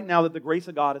believing right now that the grace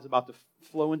of God is about to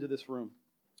flow into this room.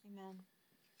 Amen.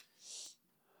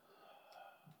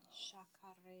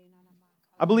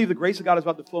 I believe the grace of God is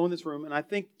about to flow in this room, and I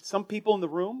think some people in the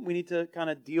room, we need to kind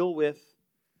of deal with,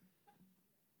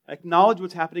 acknowledge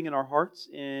what's happening in our hearts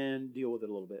and deal with it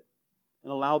a little bit,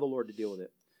 and allow the Lord to deal with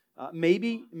it.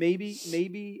 Maybe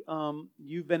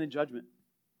you've been in judgment.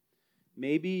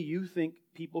 Maybe you think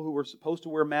people who were supposed to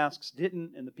wear masks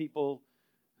didn't, and the people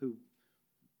who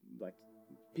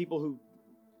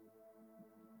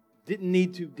didn't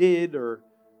need to did, or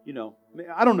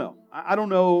I don't know. I don't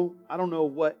know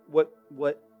what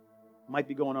might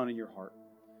be going on in your heart.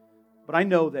 But I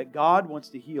know that God wants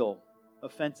to heal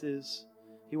offenses.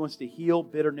 He wants to heal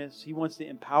bitterness. He wants to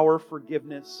empower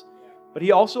forgiveness. But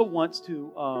He also wants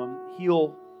to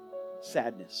heal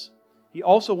sadness. He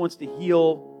also wants to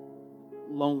heal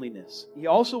loneliness. He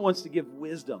also wants to give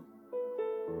wisdom.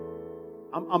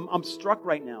 I'm struck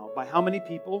right now by how many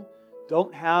people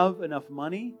don't have enough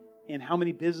money and how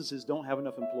many businesses don't have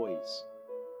enough employees.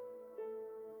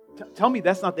 Tell me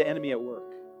that's not the enemy at work.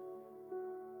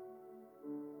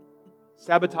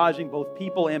 Sabotaging both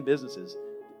people and businesses.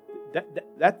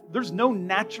 There's no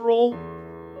natural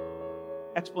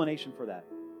explanation for that.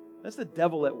 That's the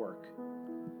devil at work.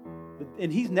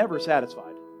 And he's never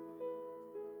satisfied.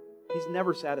 He's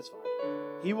never satisfied.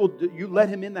 You let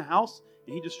him in the house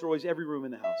and he destroys every room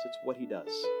in the house. It's what he does.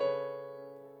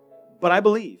 But I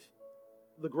believe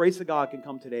the grace of God can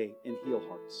come today and heal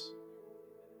hearts.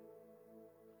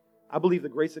 I believe the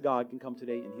grace of God can come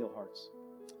today and heal hearts.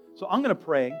 So I'm going to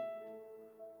pray.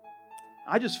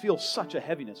 I just feel such a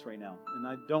heaviness right now, and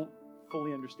I don't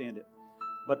fully understand it.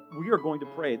 But we are going to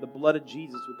pray the blood of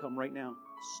Jesus would come right now.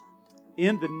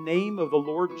 In the name of the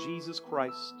Lord Jesus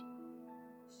Christ.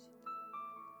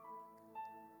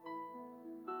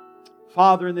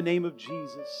 Father, in the name of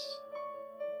Jesus,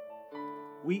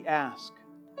 we ask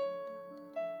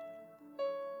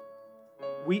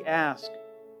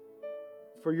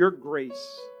for your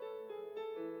grace.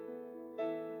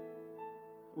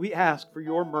 We ask for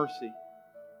your mercy,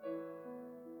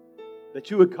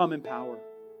 that you would come in power.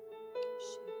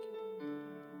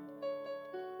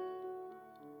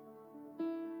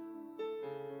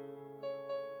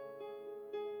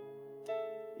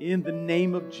 In the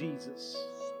name of Jesus.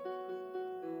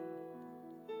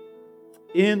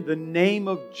 In the name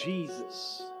of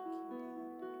Jesus.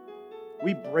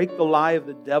 We break the lie of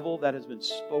the devil that has been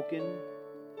spoken,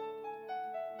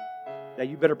 that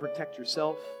you better protect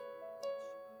yourself,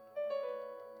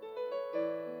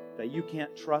 that you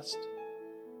can't trust,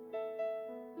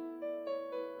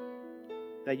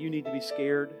 that you need to be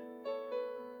scared.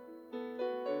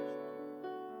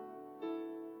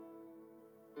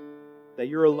 That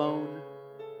you're alone.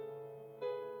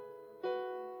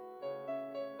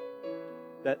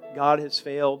 That God has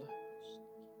failed.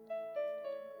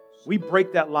 We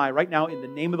break that lie right now in the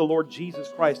name of the Lord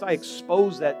Jesus Christ. I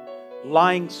expose that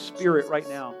lying spirit right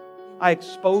now. I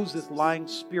expose this lying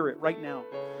spirit right now.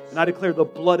 And I declare the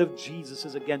blood of Jesus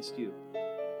is against you.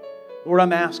 Lord,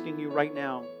 I'm asking you right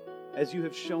now, as you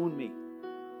have shown me,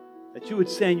 that you would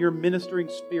send your ministering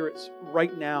spirits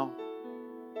right now.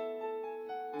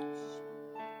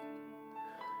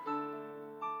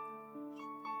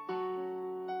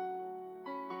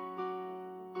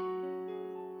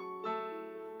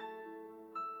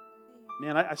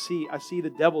 Man, I see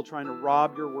the devil trying to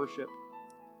rob your worship.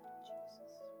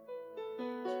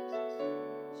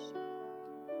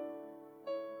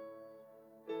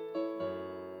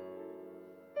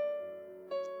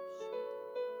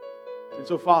 And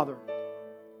so, Father,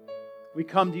 we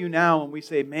come to you now and we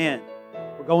say, man,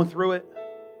 we're going through it.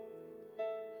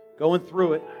 Going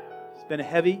through it. It's been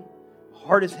heavy. My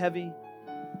heart is heavy.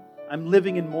 I'm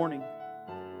living in mourning.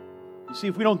 You see,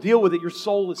 if we don't deal with it, your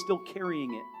soul is still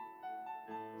carrying it.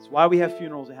 That's why we have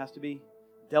funerals. It has to be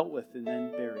dealt with and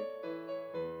then buried.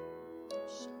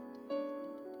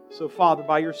 So, Father,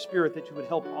 by your Spirit, that you would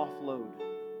help offload.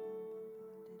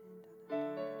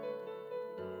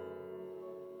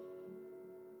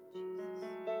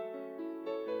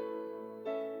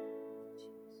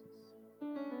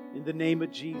 In the name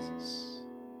of Jesus,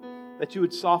 that you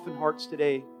would soften hearts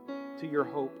today to your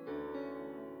hope.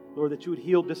 Lord, that you would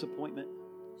heal disappointment.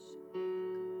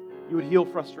 You would heal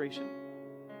frustration.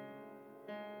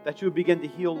 That you would begin to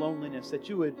heal loneliness. That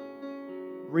you would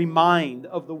remind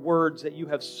of the words that you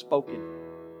have spoken.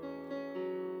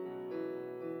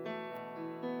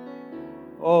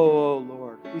 Oh,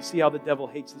 Lord, we see how the devil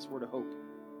hates this word of hope.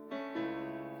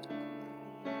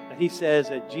 That he says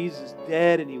that Jesus is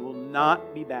dead and he will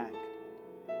not be back.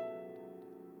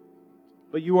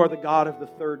 But you are the God of the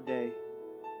third day.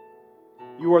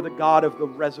 You are the God of the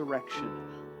resurrection.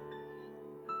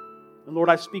 And Lord,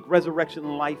 I speak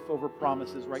resurrection life over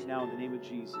promises right now in the name of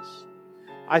Jesus.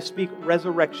 I speak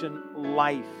resurrection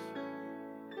life.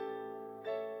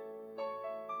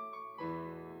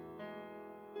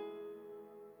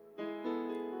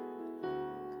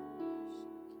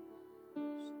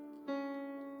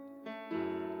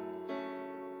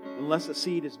 Unless a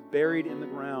seed is buried in the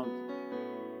ground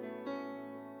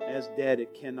as dead,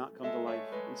 it cannot come to life.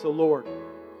 And so, Lord,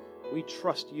 we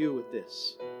trust you with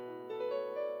this.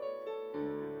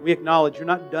 We acknowledge you're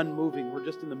not done moving. We're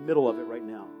just in the middle of it right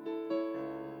now.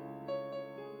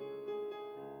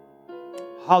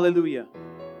 Hallelujah.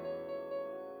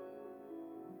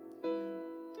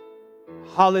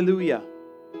 Hallelujah.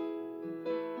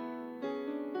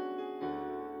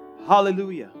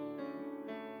 Hallelujah.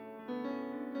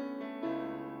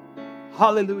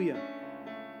 Hallelujah.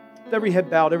 With every head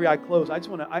bowed, every eye closed, I just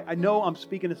want to, I know I'm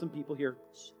speaking to some people here.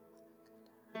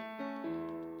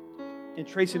 And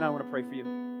Tracy and I want to pray for you.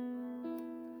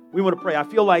 We want to pray. I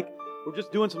feel like we're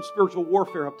just doing some spiritual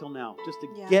warfare up till now, just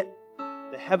to get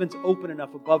the heavens open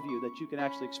enough above you that you can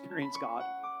actually experience God.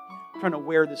 I'm trying to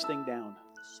wear this thing down.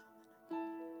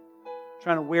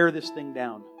 Trying to wear this thing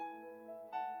down.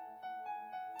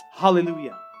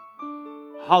 Hallelujah.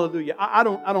 Hallelujah. I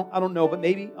don't know, but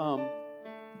maybe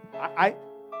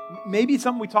maybe it's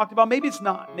something we talked about. Maybe it's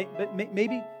not. But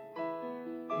maybe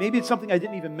it's something I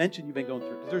didn't even mention you've been going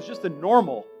through. Because there's just the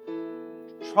normal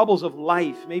troubles of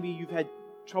life. Maybe you've had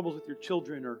troubles with your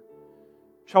children, or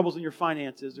troubles in your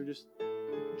finances, or just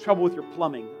trouble with your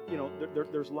plumbing. You know,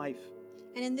 there's life.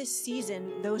 And in this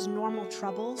season, those normal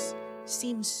troubles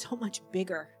seem so much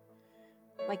bigger.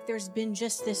 Like there's been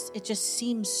just this, it just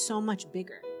seems so much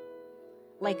bigger.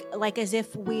 Like as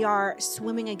if we are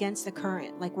swimming against the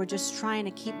current. Like we're just trying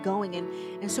to keep going.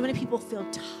 And so many people feel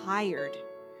tired.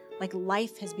 Like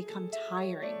life has become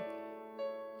tiring.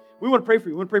 We want to pray for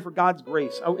you. We want to pray for God's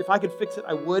grace. If I could fix it,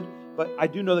 I would, but I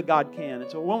do know that God can. And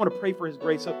so we want to pray for His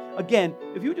grace. So again,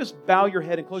 if you just bow your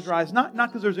head and close your eyes, not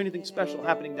because there's anything special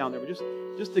happening down there, but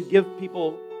just to give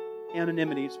people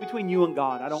anonymity. It's between you and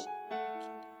God.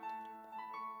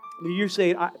 You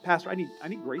say, Pastor, I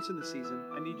need grace in this season.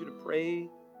 I need you to pray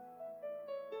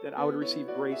that I would receive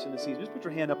grace in this season. Just put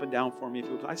your hand up and down for me if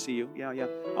you would. I see you. Yeah.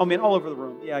 Oh man, all over the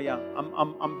room. Yeah.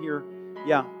 I'm here.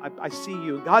 Yeah, I see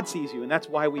you. God sees you, and that's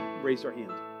why we raised our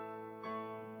hand.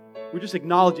 We're just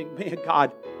acknowledging, man,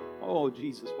 God. Oh,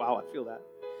 Jesus. Wow, I feel that.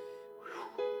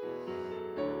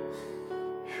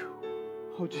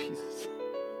 Oh, Jesus.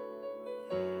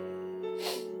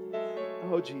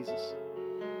 Oh, Jesus.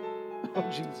 Oh,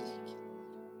 Jesus.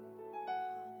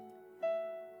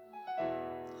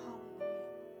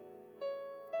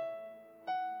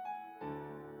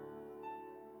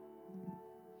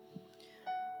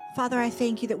 Father, I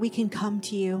thank you that we can come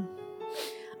to you.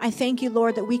 I thank you,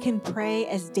 Lord, that we can pray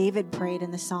as David prayed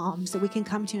in the Psalms, that we can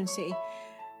come to you and say,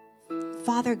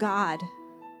 Father God,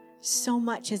 so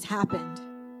much has happened.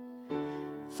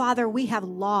 Father, we have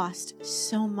lost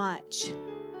so much.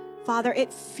 Father,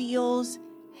 it feels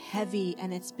heavy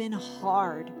and it's been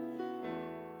hard.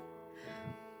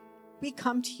 We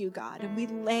come to you, God, and we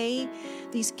lay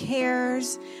these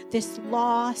cares, this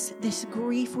loss, this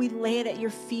grief, we lay it at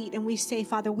your feet, and we say,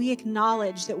 Father, we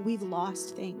acknowledge that we've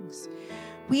lost things.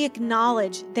 We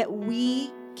acknowledge that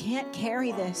we can't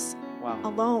carry this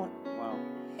alone. Wow.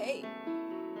 Hey.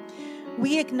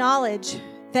 We acknowledge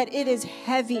that it is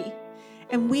heavy,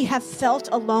 and we have felt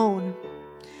alone.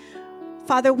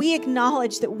 Father, we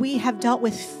acknowledge that we have dealt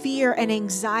with fear and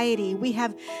anxiety. We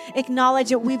have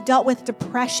acknowledged that we've dealt with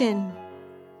depression.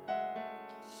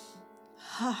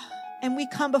 And we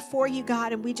come before you,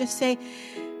 God, and we just say,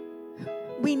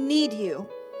 we need you.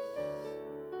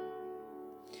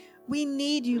 We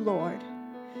need you, Lord.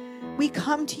 We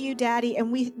come to you, Daddy,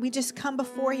 and we just come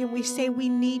before you and we say we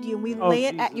need you. We lay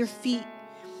it at your feet.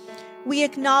 We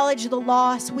acknowledge the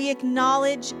loss. We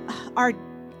acknowledge our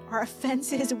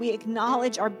offenses. We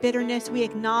acknowledge our bitterness. We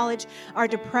acknowledge our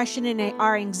depression and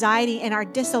our anxiety and our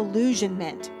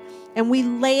disillusionment. And we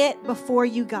lay it before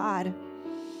you, God.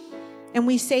 And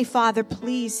we say, Father,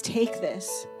 please take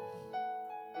this.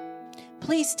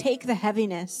 Please take the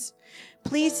heaviness.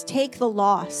 Please take the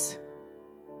loss.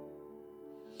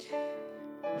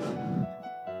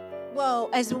 Whoa,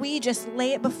 as we just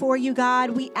lay it before you,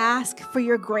 God, we ask for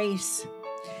your grace.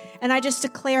 And I just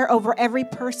declare over every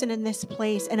person in this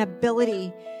place an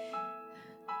ability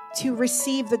to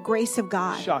receive the grace of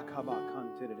God,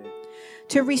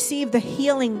 to receive the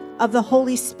healing of the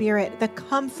Holy Spirit, the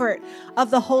comfort of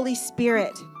the Holy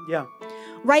Spirit. Yeah.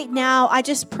 Right now, I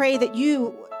just pray that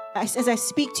you, as I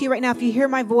speak to you right now, if you hear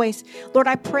my voice, Lord,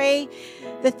 I pray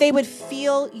that they would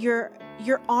feel your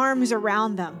arms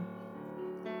around them.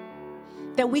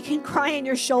 That we can cry in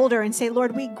your shoulder and say,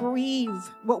 Lord, we grieve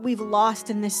what we've lost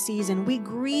in this season. We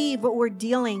grieve what we're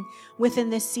dealing with in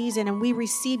this season, and we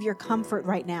receive your comfort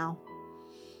right now.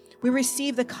 We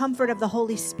receive the comfort of the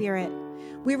Holy Spirit.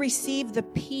 We receive the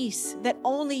peace that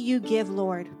only you give,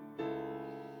 Lord.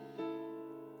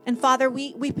 And Father,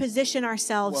 we position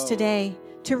ourselves today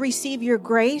to receive your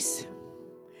grace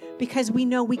because we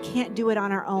know we can't do it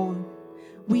on our own.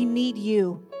 We need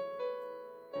you.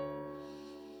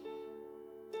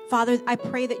 Father, I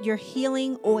pray that your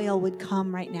healing oil would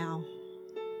come right now.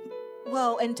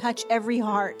 Whoa, and touch every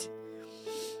heart,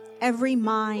 every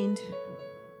mind.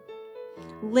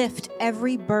 Lift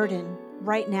every burden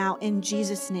right now in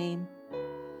Jesus' name.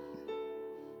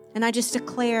 And I just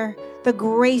declare the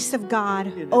grace of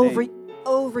God over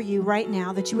over you right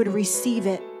now, that you would receive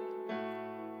it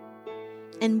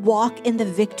and walk in the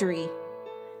victory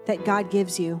that God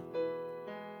gives you.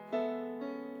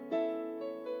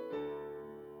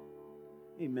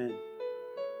 Amen.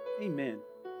 Amen.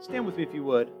 Stand with me if you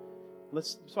would.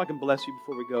 So I can bless you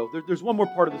before we go. There's one more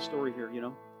part of the story here, you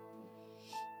know.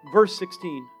 Verse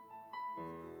 16.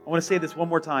 I want to say this one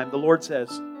more time. The Lord says,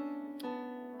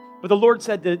 "But the Lord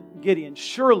said to Gideon,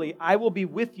 surely I will be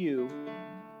with you,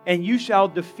 and you shall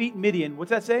defeat Midian."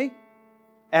 What's that say?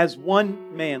 As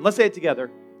one man. Let's say it together.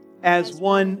 As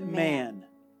one man.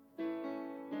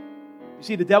 You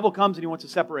see, the devil comes and he wants to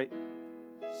separate.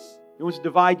 He wants to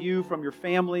divide you from your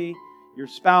family, your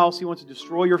spouse. He wants to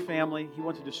destroy your family. He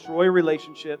wants to destroy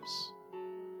relationships.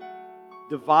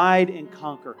 Divide and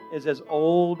conquer is as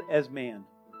old as man.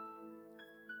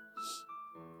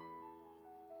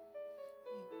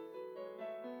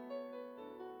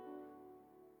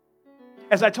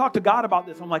 As I talk to God about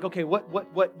this, I'm like, okay,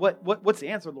 what's the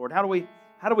answer, Lord? How do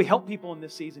we help people in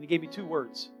this season? He gave me 2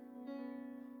 words.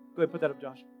 Go ahead, put that up,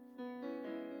 Josh.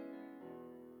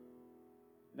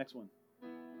 Next one.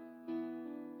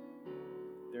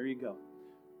 There you go.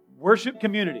 Worship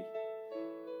community.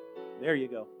 There you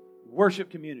go. Worship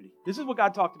community. This is what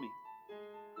God talked to me.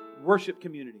 Worship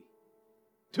community.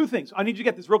 2 things. I need you to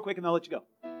get this real quick and I'll let you go.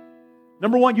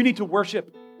 Number 1, you need to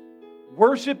worship.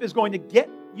 Worship is going to get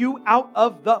you out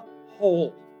of the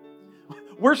hole.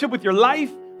 Worship with your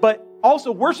life, but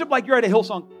also worship like you're at a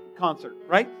Hillsong concert,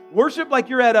 right? Worship like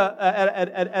you're at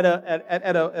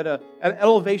an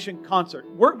Elevation concert.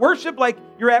 Worship like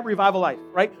you're at Revival Life,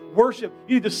 right? Worship.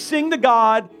 You need to sing to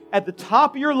God at the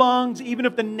top of your lungs, even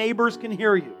if the neighbors can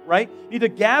hear you, right? You need to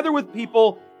gather with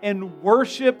people and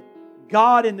worship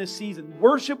God in this season.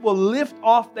 Worship will lift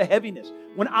off the heaviness.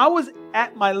 When I was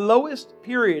at my lowest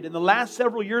period in the last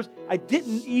several years, I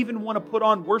didn't even want to put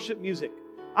on worship music.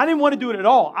 I didn't want to do it at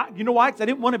all. You know why? Because I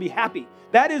didn't want to be happy.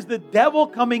 That is the devil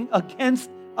coming against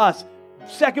us.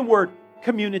 Second word,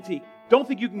 community. Don't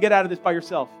think you can get out of this by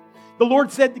yourself. The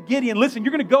Lord said to Gideon, listen,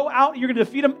 you're going to go out and you're going to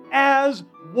defeat him as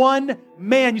one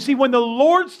man. You see, when the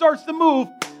Lord starts to move,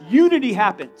 unity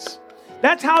happens.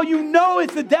 That's how you know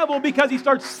it's the devil, because he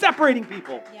starts separating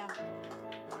people. Yeah.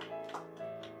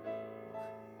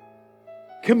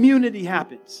 Community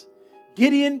happens.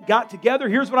 Gideon got together.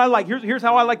 Here's what I like. Here's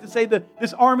how I like to say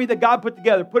this army that God put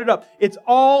together. Put it up. It's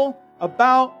all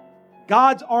about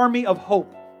God's army of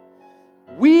hope.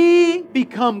 We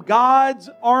become God's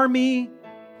army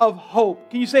of hope.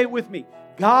 Can you say it with me?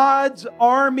 God's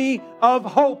army of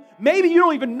hope. Maybe you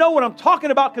don't even know what I'm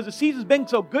talking about because the season's been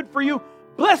so good for you.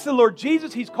 Bless the Lord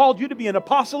Jesus. He's called you to be an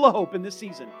apostle of hope in this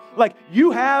season. Like,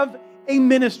 you have a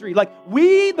ministry. Like,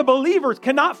 we, the believers,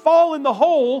 cannot fall in the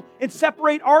hole and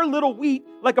separate our little wheat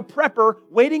like a prepper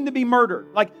waiting to be murdered.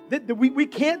 Like, we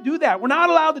can't do that. We're not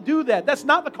allowed to do that. That's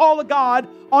not the call of God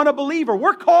on a believer.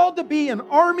 We're called to be an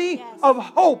army of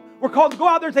hope. We're called to go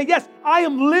out there and say, yes, I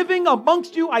am living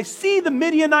amongst you. I see the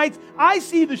Midianites. I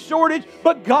see the shortage.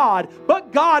 But God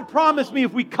promised me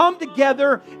if we come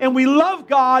together and we love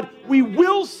God, we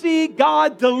will see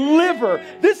God deliver.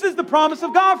 This is the promise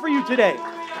of God for you today.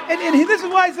 And this is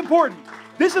why it's important.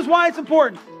 This is why it's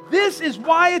important. This is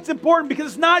why it's important, because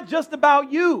it's not just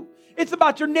about you. It's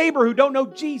about your neighbor who don't know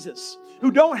Jesus,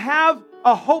 who don't have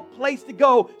a hope place to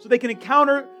go so they can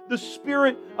encounter the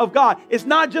Spirit of God. It's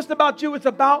not just about you. It's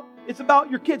about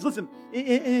your kids. Listen,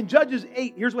 in Judges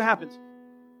 8, here's what happens.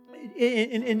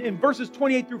 In verses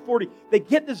 28 through 40, they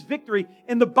get this victory,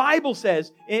 and the Bible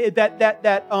says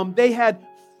that they had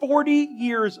 40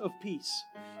 years of peace.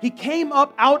 He came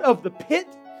up out of the pit.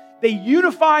 They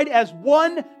unified as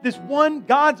one, this one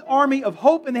God's army of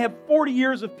hope, and they have 40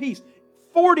 years of peace.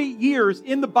 40 years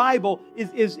in the Bible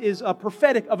is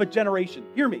prophetic of a generation.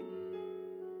 Hear me.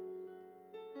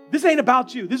 This ain't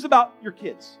about you. This is about your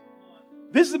kids.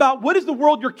 This is about what is the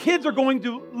world your kids are going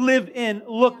to live in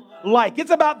look like. It's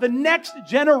about the next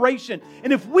generation.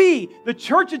 And if we, the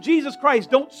Church of Jesus Christ,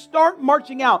 don't start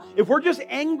marching out, if we're just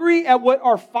angry at what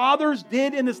our fathers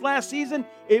did in this last season,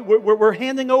 we're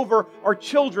handing over our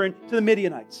children to the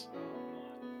Midianites.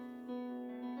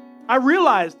 I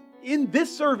realized in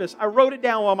this service, I wrote it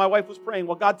down while my wife was praying,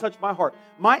 while God touched my heart.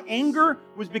 My anger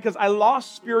was because I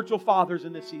lost spiritual fathers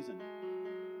in this season.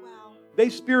 Wow. They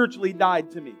spiritually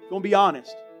died to me. Gonna be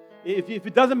honest. If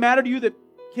it doesn't matter to you that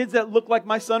kids that look like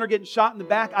my son are getting shot in the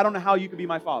back, I don't know how you could be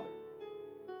my father.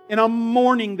 And I'm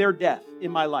mourning their death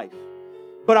in my life.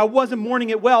 But I wasn't mourning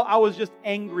it well. I was just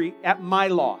angry at my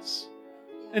loss.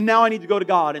 And now I need to go to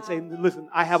God and say, listen,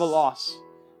 I have a loss.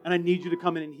 And I need you to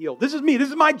come in and heal. This is me. This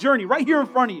is my journey right here in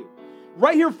front of you.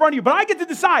 Right here in front of you. But I get to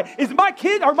decide,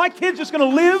 are my kids just going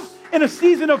to live in a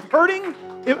season of hurting?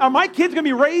 Are my kids going to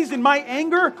be raised in my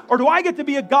anger? Or do I get to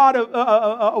be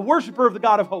a worshiper of the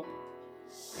God of hope?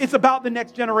 It's about the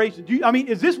next generation.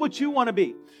 Is this what you want to be?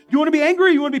 Do you want to be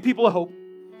angry or you want to be people of hope?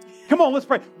 Come on, let's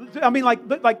pray.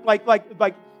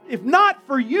 If not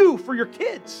for you, for your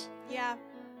kids. Yeah.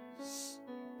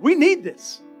 We need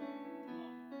this.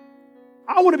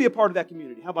 I want to be a part of that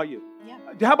community. How about you? Yeah.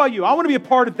 How about you? I want to be a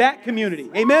part of that community.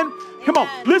 Amen? Come on,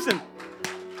 listen.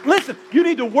 You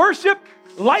need to worship.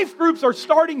 Life groups are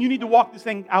starting. You need to walk this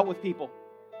thing out with people.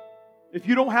 If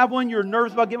you don't have one, you're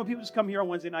nervous about getting with people, just come here on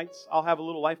Wednesday nights. I'll have a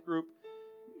little life group,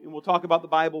 and we'll talk about the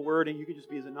Bible word, and you can just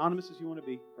be as anonymous as you want to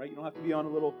be, right? You don't have to be on a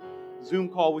little Zoom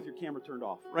call with your camera turned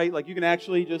off, right? Like, you can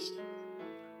actually just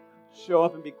show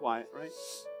up and be quiet, right?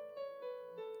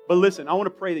 But listen, I want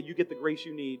to pray that you get the grace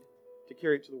you need to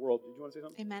carry it to the world. Did you want to say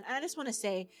something? Amen. And I just want to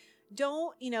say,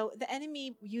 the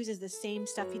enemy uses the same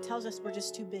stuff. He tells us we're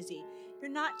just too busy.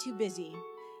 You're not too busy.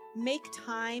 Make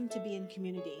time to be in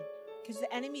community. Because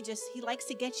the enemy he likes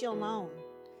to get you alone.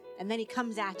 And then he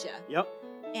comes at you. Yep.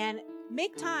 And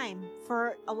make time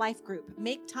for a life group.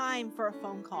 Make time for a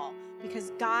phone call.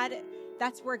 Because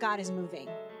that's where God is moving.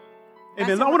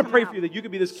 Amen. I want to pray for you that you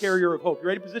can be this carrier of hope. You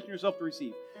ready to position yourself to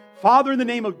receive? Father, in the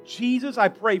name of Jesus, I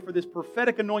pray for this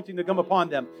prophetic anointing to come upon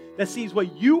them that sees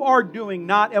what you are doing,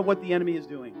 not at what the enemy is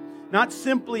doing. Not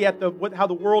simply at how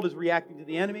the world is reacting to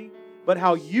the enemy, but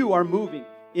how you are moving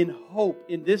in hope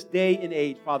in this day and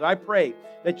age. Father, I pray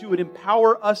that you would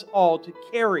empower us all to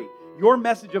carry your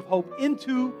message of hope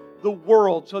into the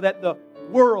world so that the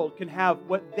world can have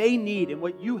what they need and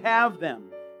what you have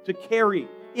them to carry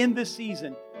in this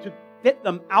season to get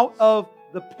them out of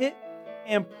the pit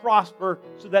and prosper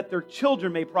so that their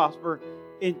children may prosper.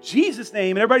 In Jesus'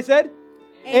 name. And everybody said?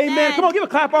 Amen. Come on, give a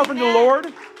clap offering to the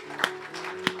Lord.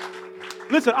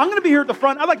 Listen, I'm going to be here at the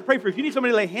front. I'd like to pray for you. If you need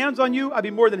somebody to lay hands on you, I'd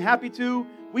be more than happy to.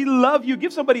 We love you.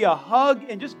 Give somebody a hug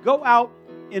and just go out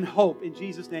in hope in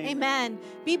Jesus' name. Amen.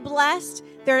 Be blessed.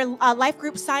 There are life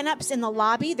group signups in the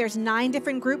lobby. There's 9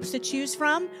 different groups to choose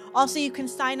from. Also, you can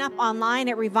sign up online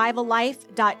at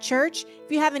revivallife.church.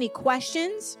 If you have any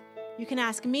questions, you can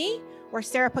ask me or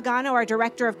Sarah Pagano, our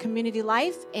Director of Community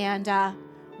Life, and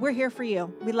we're here for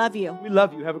you. We love you. We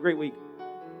love you. Have a great week.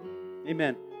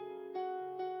 Amen.